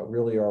know-how, but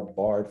really are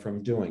barred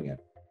from doing it.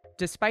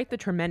 Despite the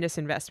tremendous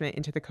investment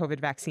into the COVID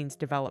vaccine's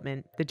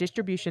development, the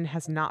distribution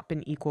has not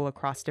been equal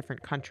across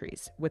different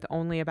countries, with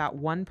only about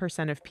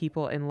 1% of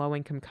people in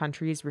low-income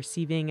countries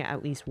receiving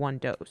at least one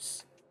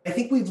dose. I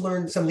think we've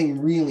learned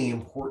something really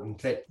important,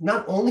 that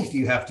not only do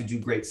you have to do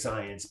great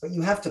science, but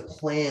you have to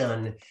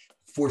plan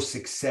for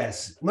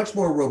success much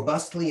more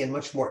robustly and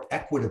much more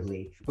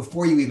equitably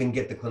before you even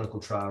get the clinical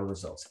trial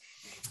results.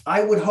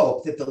 I would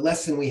hope that the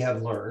lesson we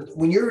have learned,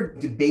 when you're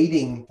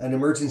debating an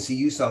emergency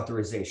use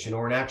authorization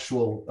or an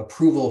actual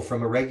approval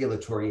from a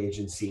regulatory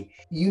agency,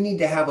 you need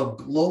to have a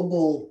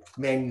global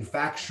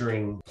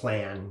manufacturing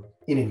plan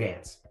in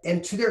advance.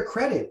 And to their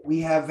credit,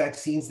 we have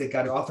vaccines that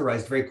got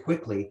authorized very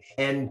quickly,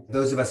 and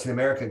those of us in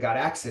America got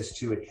access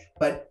to it.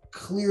 But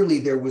clearly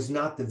there was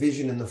not the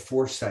vision and the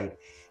foresight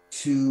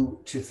to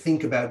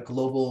think about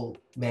global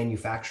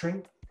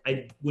manufacturing.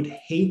 I would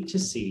hate to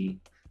see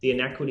the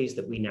inequities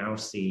that we now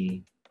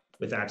see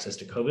with access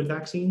to COVID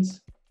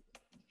vaccines,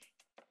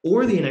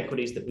 or the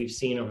inequities that we've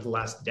seen over the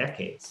last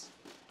decades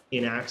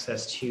in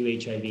access to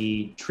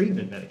HIV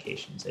treatment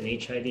medications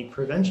and HIV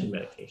prevention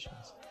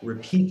medications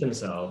repeat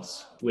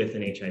themselves with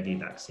an HIV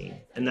vaccine.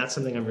 And that's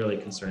something I'm really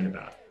concerned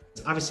about.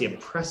 It's obviously a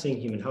pressing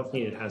human health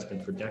need. It has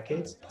been for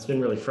decades. It's been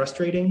really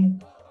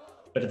frustrating,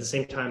 but at the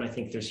same time, I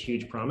think there's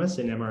huge promise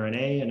in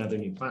mRNA and other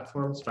new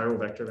platforms, viral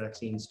vector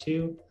vaccines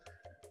too.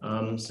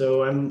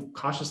 So I'm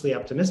cautiously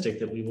optimistic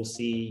that we will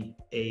see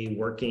a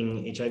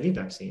working HIV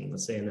vaccine,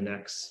 let's say in the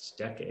next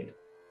decade.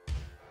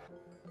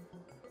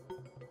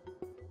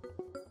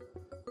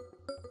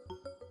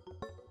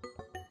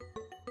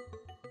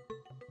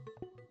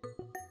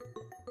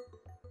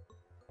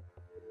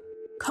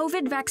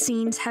 COVID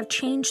vaccines have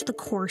changed the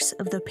course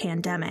of the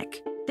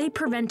pandemic. They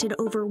prevented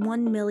over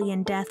 1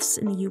 million deaths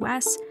in the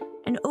US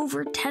and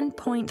over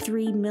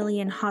 10.3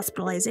 million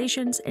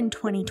hospitalizations in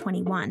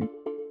 2021.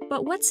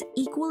 But what's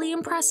equally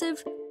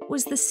impressive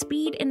was the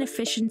speed and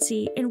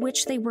efficiency in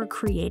which they were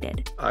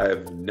created. I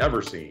have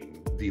never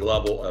seen the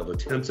level of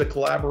attempts at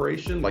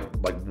collaboration, like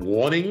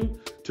wanting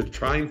to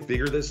try and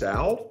figure this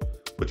out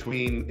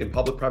in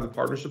public-private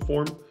partnership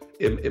form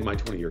in my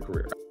 20-year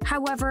career.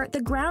 However,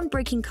 the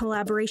groundbreaking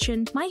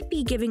collaboration might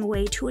be giving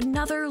way to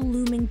another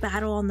looming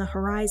battle on the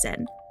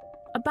horizon.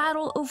 A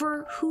battle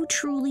over who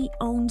truly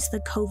owns the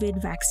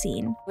COVID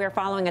vaccine. We're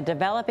following a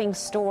developing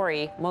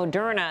story.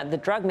 Moderna, the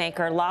drug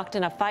maker, locked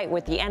in a fight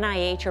with the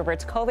NIH over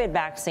its COVID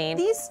vaccine.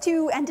 These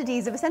two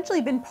entities have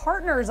essentially been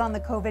partners on the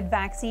COVID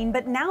vaccine,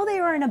 but now they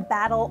are in a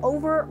battle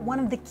over one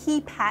of the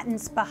key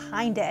patents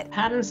behind it.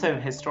 Patents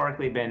have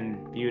historically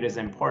been viewed as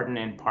important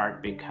in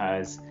part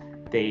because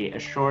they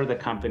assure the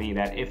company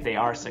that if they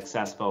are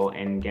successful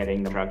in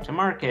getting the drug to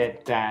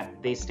market,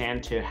 that they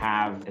stand to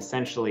have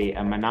essentially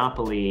a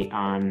monopoly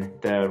on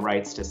the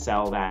rights to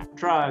sell that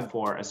drug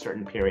for a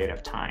certain period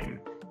of time,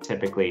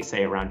 typically,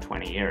 say, around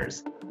 20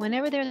 years.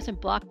 Whenever there's a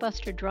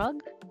blockbuster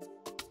drug,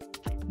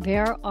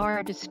 there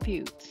are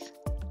disputes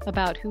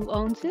about who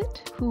owns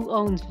it, who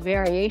owns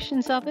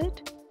variations of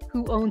it,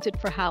 who owns it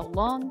for how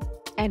long,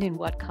 and in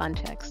what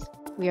context.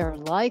 We are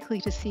likely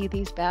to see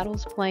these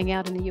battles playing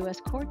out in the U.S.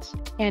 courts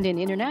and in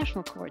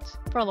international courts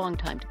for a long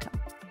time to come.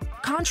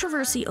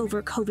 Controversy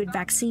over COVID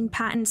vaccine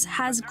patents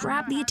has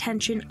grabbed the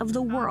attention of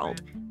the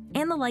world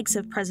and the likes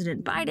of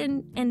President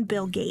Biden and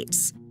Bill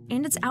Gates,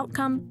 and its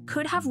outcome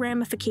could have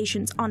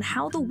ramifications on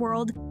how the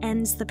world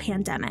ends the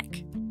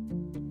pandemic.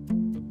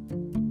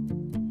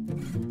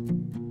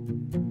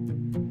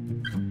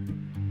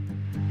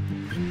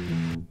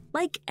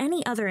 Like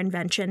any other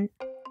invention,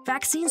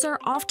 vaccines are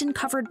often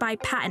covered by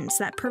patents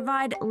that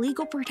provide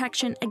legal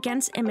protection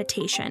against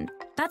imitation.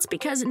 That's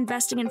because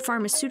investing in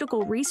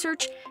pharmaceutical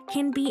research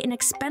can be an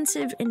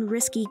expensive and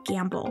risky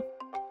gamble.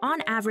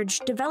 On average,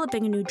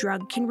 developing a new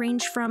drug can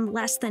range from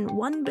less than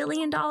 $1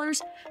 billion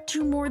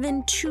to more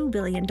than $2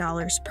 billion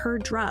per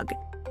drug.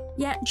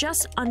 Yet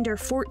just under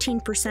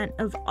 14%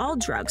 of all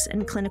drugs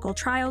in clinical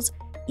trials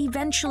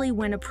eventually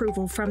win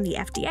approval from the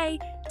FDA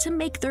to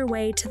make their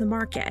way to the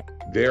market.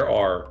 There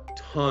are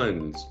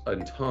tons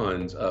and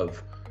tons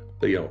of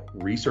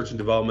research and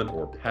development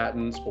or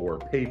patents or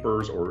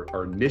papers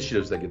or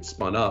initiatives that get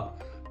spun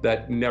up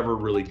that never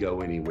really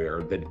go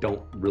anywhere, that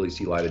don't really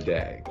see light of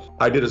day.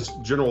 I did a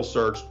general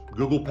search,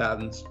 Google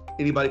patents,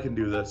 anybody can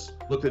do this,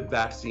 looked at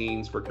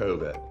vaccines for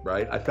COVID,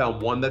 right? I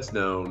found one that's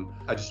known.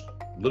 I just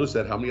literally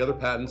said, how many other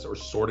patents are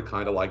sort of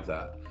kind of like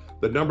that?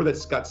 The number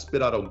that's got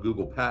spit out on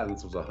Google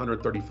patents was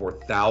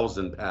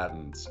 134,000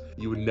 patents.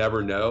 You would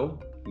never know,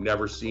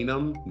 never seen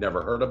them,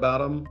 never heard about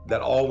them,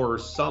 that all were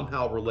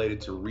somehow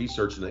related to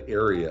research in the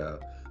area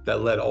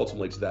that led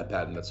ultimately to that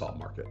patent that's on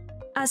market.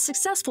 A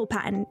successful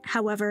patent,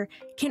 however,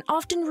 can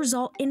often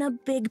result in a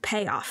big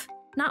payoff.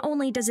 Not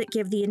only does it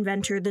give the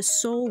inventor the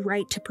sole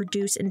right to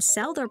produce and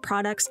sell their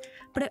products,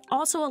 but it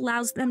also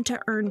allows them to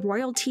earn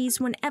royalties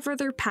whenever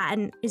their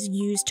patent is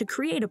used to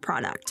create a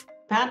product.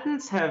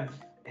 Patents have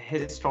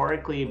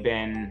historically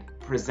been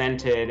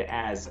presented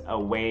as a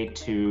way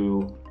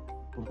to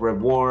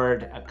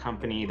reward a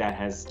company that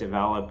has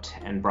developed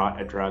and brought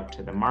a drug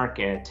to the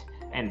market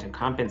and to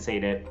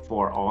compensate it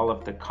for all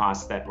of the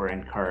costs that were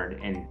incurred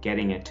in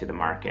getting it to the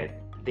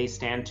market. They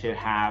stand to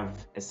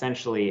have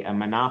essentially a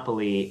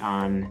monopoly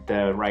on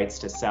the rights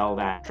to sell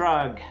that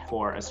drug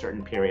for a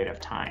certain period of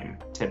time,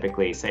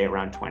 typically, say,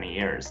 around 20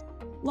 years.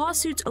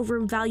 lawsuits over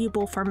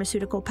valuable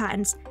pharmaceutical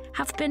patents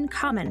have been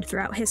common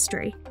throughout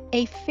history.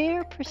 A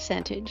fair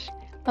percentage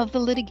of the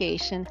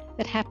litigation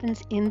that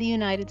happens in the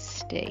United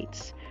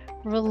States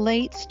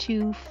relates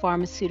to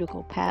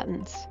pharmaceutical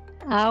patents.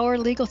 Our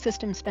legal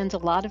system spends a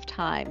lot of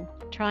time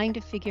trying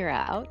to figure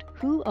out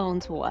who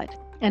owns what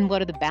and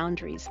what are the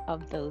boundaries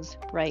of those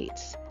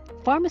rights.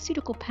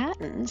 Pharmaceutical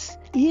patents,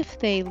 if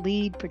they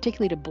lead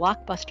particularly to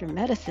blockbuster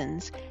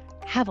medicines,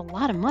 have a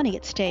lot of money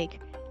at stake.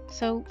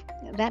 So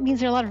that means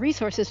there are a lot of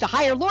resources to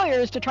hire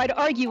lawyers to try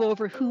to argue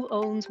over who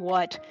owns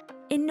what.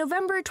 In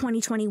November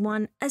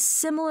 2021, a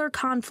similar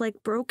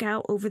conflict broke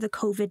out over the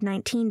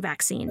COVID-19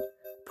 vaccine,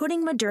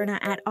 putting Moderna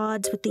at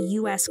odds with the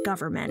US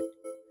government.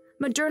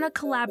 Moderna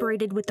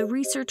collaborated with the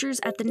researchers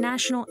at the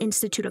National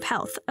Institute of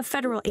Health, a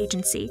federal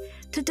agency,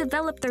 to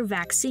develop their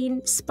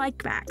vaccine,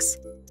 Spikevax.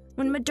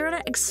 When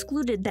Moderna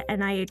excluded the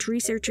NIH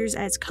researchers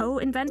as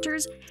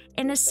co-inventors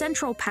and a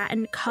central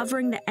patent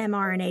covering the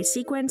mRNA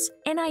sequence,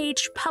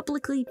 NIH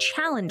publicly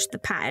challenged the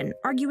patent,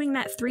 arguing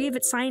that 3 of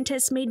its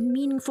scientists made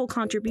meaningful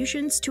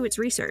contributions to its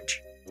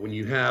research. When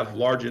you have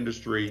large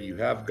industry, you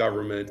have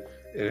government,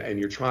 and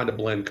you're trying to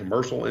blend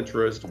commercial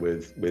interest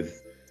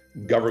with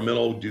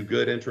governmental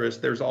do-good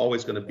interest, there's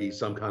always going to be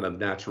some kind of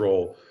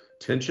natural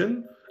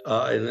tension.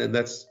 And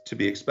that's to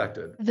be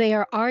expected. They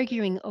are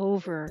arguing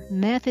over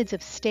methods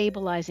of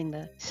stabilizing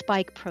the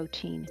spike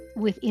protein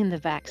within the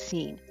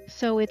vaccine.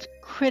 So it's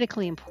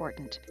critically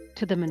important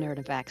to the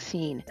Moderna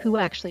vaccine who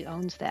actually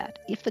owns that.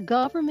 If the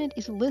government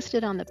is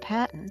listed on the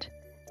patent,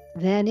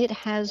 then it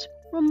has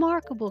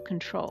remarkable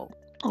control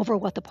over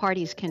what the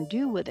parties can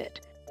do with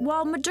it.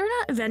 While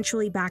Moderna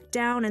eventually backed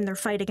down in their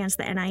fight against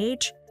the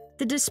NIH,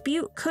 the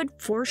dispute could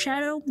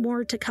foreshadow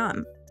more to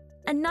come.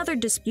 Another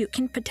dispute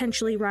can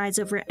potentially rise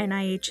over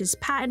NIH's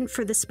patent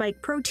for the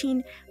spike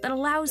protein that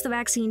allows the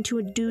vaccine to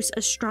induce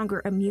a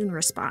stronger immune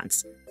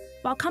response.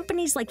 While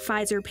companies like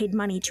Pfizer paid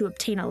money to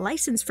obtain a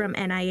license from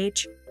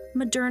NIH,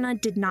 Moderna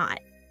did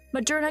not.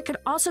 Moderna could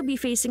also be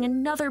facing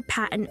another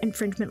patent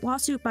infringement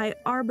lawsuit by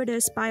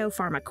Arbutus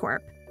Biopharma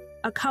Corp.,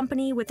 a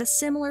company with a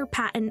similar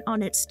patent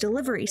on its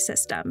delivery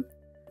system.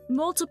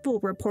 Multiple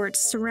reports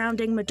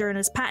surrounding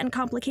Moderna's patent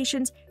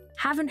complications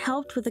haven't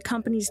helped with the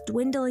company's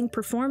dwindling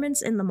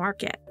performance in the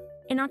market.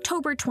 In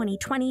October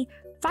 2020,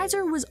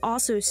 Pfizer was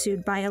also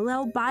sued by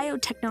Alel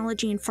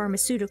Biotechnology and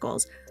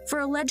Pharmaceuticals for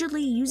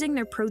allegedly using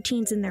their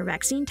proteins in their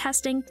vaccine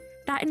testing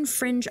that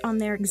infringe on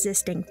their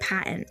existing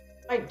patent.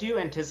 I do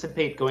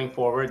anticipate going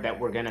forward that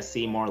we're going to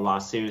see more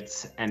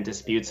lawsuits and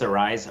disputes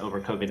arise over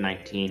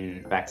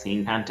COVID-19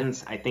 vaccine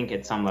patents. I think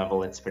at some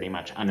level it's pretty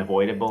much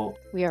unavoidable.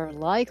 We are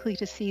likely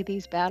to see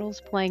these battles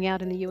playing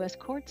out in the U.S.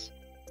 courts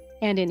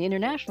and in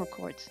international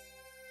courts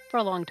for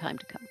a long time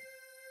to come.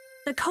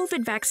 The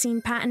COVID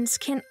vaccine patents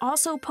can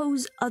also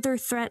pose other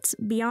threats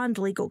beyond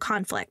legal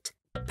conflict.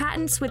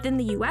 Patents within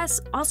the US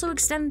also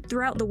extend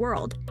throughout the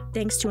world,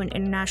 thanks to an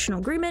international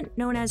agreement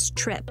known as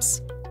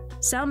TRIPS.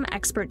 Some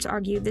experts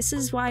argue this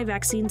is why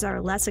vaccines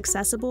are less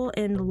accessible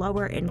in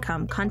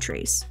lower-income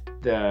countries.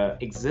 The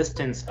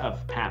existence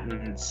of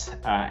patents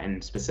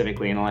and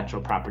specifically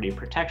intellectual property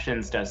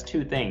protections does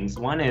 2 things.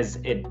 One is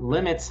it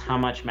limits how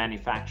much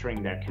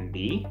manufacturing there can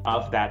be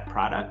of that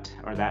product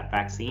or that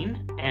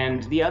vaccine.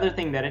 And the other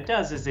thing that it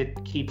does is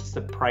it keeps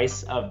the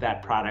price of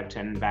that product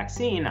and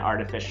vaccine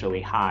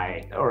artificially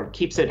high, or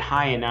keeps it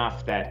high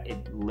enough that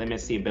it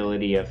limits the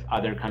ability of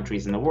other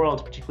countries in the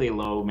world, particularly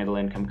low middle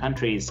income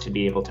countries, to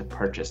be able to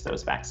purchase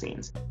those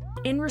vaccines.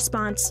 In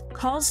response,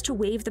 calls to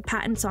waive the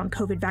patents on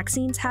COVID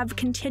vaccines have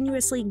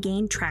continuously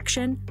gained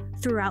traction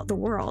throughout the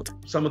world.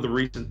 Some of the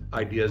recent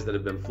ideas that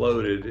have been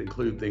floated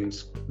include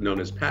things known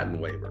as patent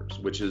waivers,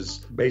 which is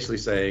basically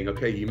saying,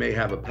 okay, you may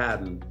have a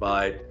patent,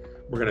 but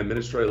we're going to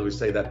administratively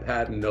say that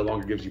patent no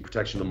longer gives you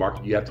protection in the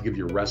market. You have to give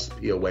your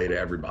recipe away to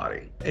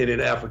everybody in an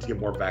effort to get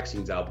more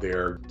vaccines out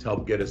there to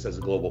help get us as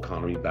a global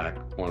economy back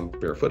on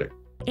fair footing.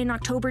 In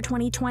October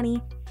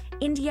 2020,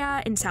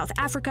 India and South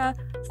Africa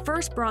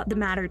first brought the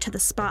matter to the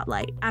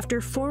spotlight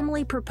after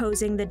formally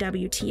proposing the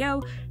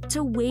WTO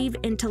to waive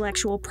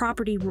intellectual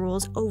property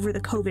rules over the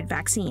COVID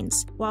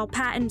vaccines. While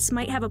patents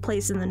might have a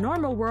place in the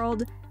normal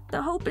world,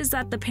 the hope is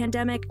that the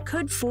pandemic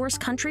could force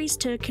countries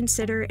to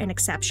consider an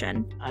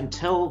exception.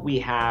 Until we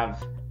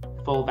have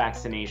full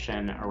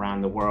vaccination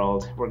around the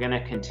world, we're going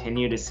to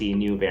continue to see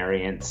new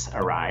variants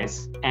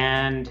arise.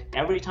 And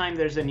every time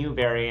there's a new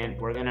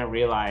variant, we're going to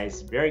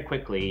realize very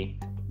quickly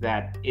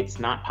that it's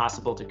not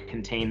possible to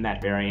contain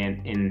that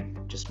variant in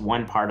just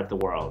one part of the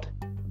world.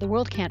 The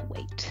world can't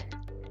wait.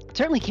 It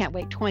certainly can't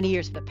wait 20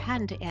 years for the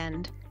patent to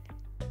end,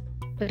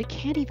 but it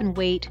can't even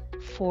wait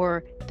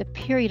for the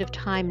period of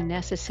time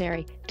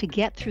necessary to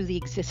get through the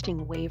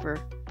existing waiver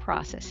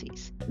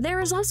processes.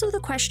 There is also the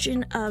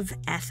question of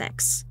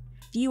ethics.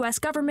 The US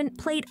government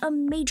played a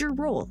major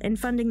role in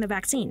funding the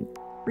vaccine.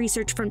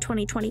 Research from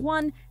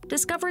 2021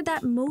 discovered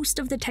that most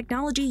of the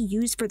technology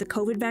used for the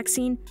COVID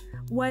vaccine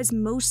was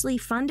mostly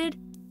funded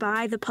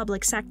by the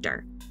public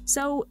sector.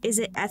 So, is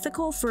it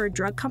ethical for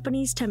drug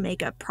companies to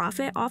make a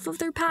profit off of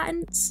their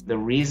patents? The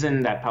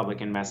reason that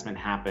public investment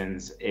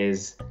happens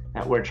is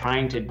that we're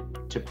trying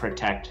to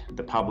protect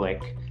the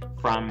public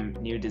from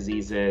new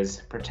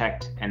diseases,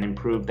 protect and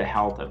improve the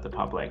health of the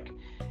public.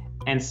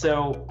 And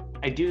so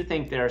I do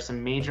think there are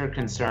some major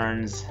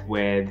concerns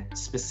with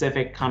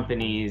specific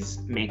companies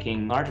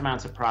making large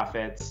amounts of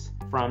profits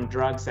from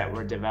drugs that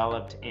were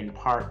developed in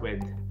part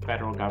with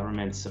federal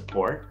government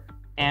support.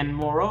 And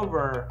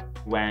moreover,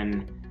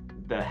 when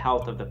the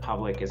health of the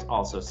public is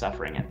also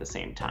suffering at the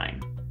same time.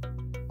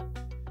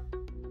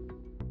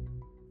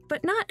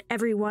 But not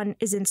everyone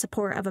is in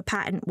support of a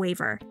patent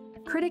waiver.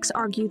 Critics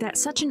argue that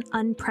such an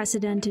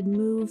unprecedented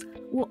move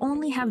will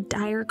only have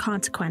dire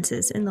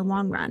consequences in the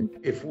long run.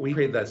 If we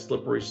create that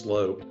slippery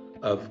slope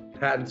of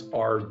patents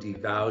are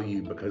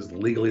devalued because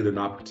legally they're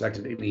not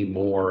protected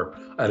anymore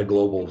at a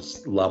global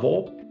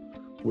level,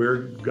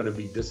 we're going to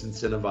be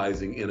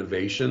disincentivizing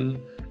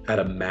innovation at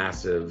a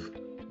massive,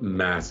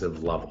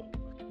 massive level.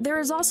 There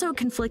is also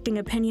conflicting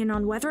opinion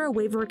on whether a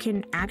waiver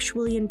can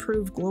actually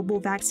improve global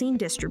vaccine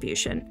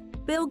distribution.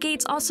 Bill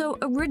Gates also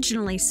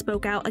originally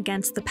spoke out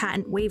against the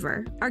patent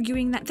waiver,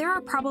 arguing that there are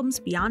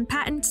problems beyond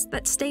patents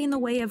that stay in the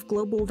way of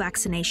global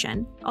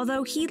vaccination,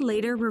 although he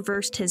later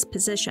reversed his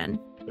position.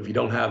 If you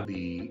don't have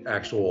the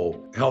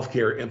actual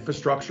healthcare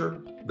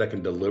infrastructure that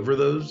can deliver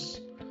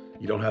those,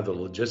 you don't have the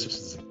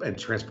logistics and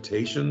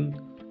transportation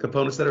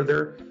components that are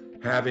there,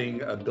 having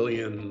 1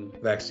 billion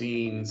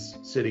vaccines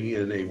sitting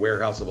in a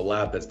warehouse of a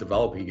lab that's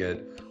developing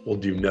it will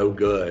do no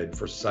good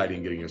for society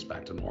and getting us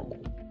back to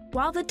normal.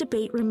 While the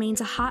debate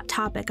remains a hot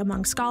topic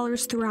among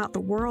scholars throughout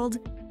the world,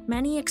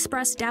 many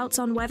express doubts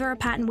on whether a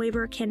patent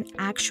waiver can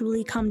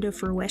actually come to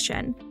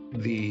fruition.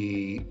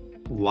 The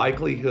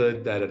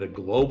likelihood that at a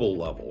global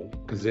level,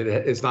 because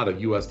it's not a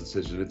U.S.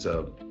 decision, it's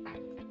a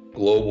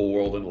global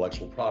World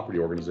Intellectual Property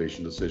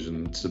Organization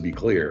decision, to be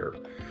clear,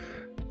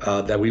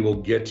 that we will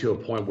get to a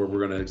point where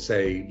we're going to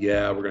say,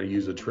 yeah, we're going to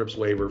use a TRIPS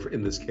waiver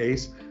in this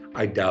case,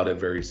 I doubt it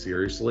very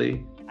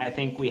seriously. I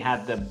think we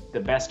had the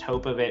best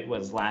hope of it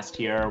was last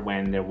year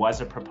when there was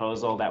a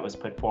proposal that was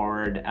put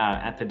forward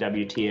at the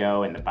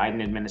WTO and the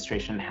Biden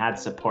administration had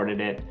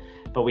supported it,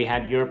 but we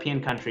had European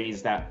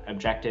countries that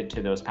objected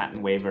to those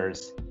patent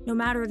waivers. No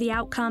matter the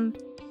outcome,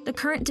 the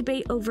current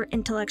debate over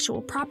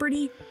intellectual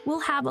property will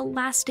have a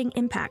lasting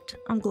impact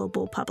on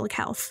global public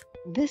health.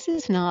 This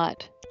is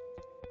not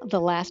the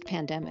last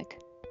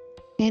pandemic,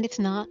 and it's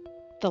not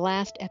the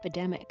last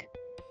epidemic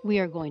we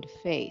are going to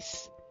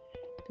face.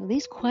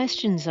 These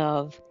questions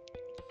of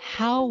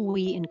how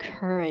we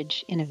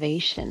encourage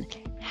innovation,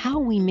 how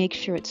we make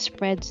sure it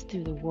spreads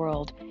through the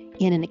world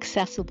in an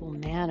accessible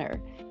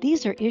manner,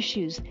 these are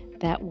issues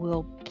that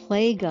will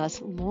plague us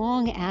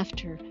long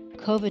after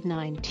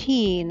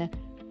COVID-19,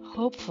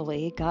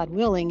 hopefully, God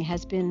willing,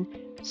 has been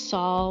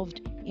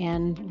solved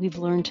and we've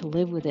learned to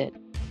live with it.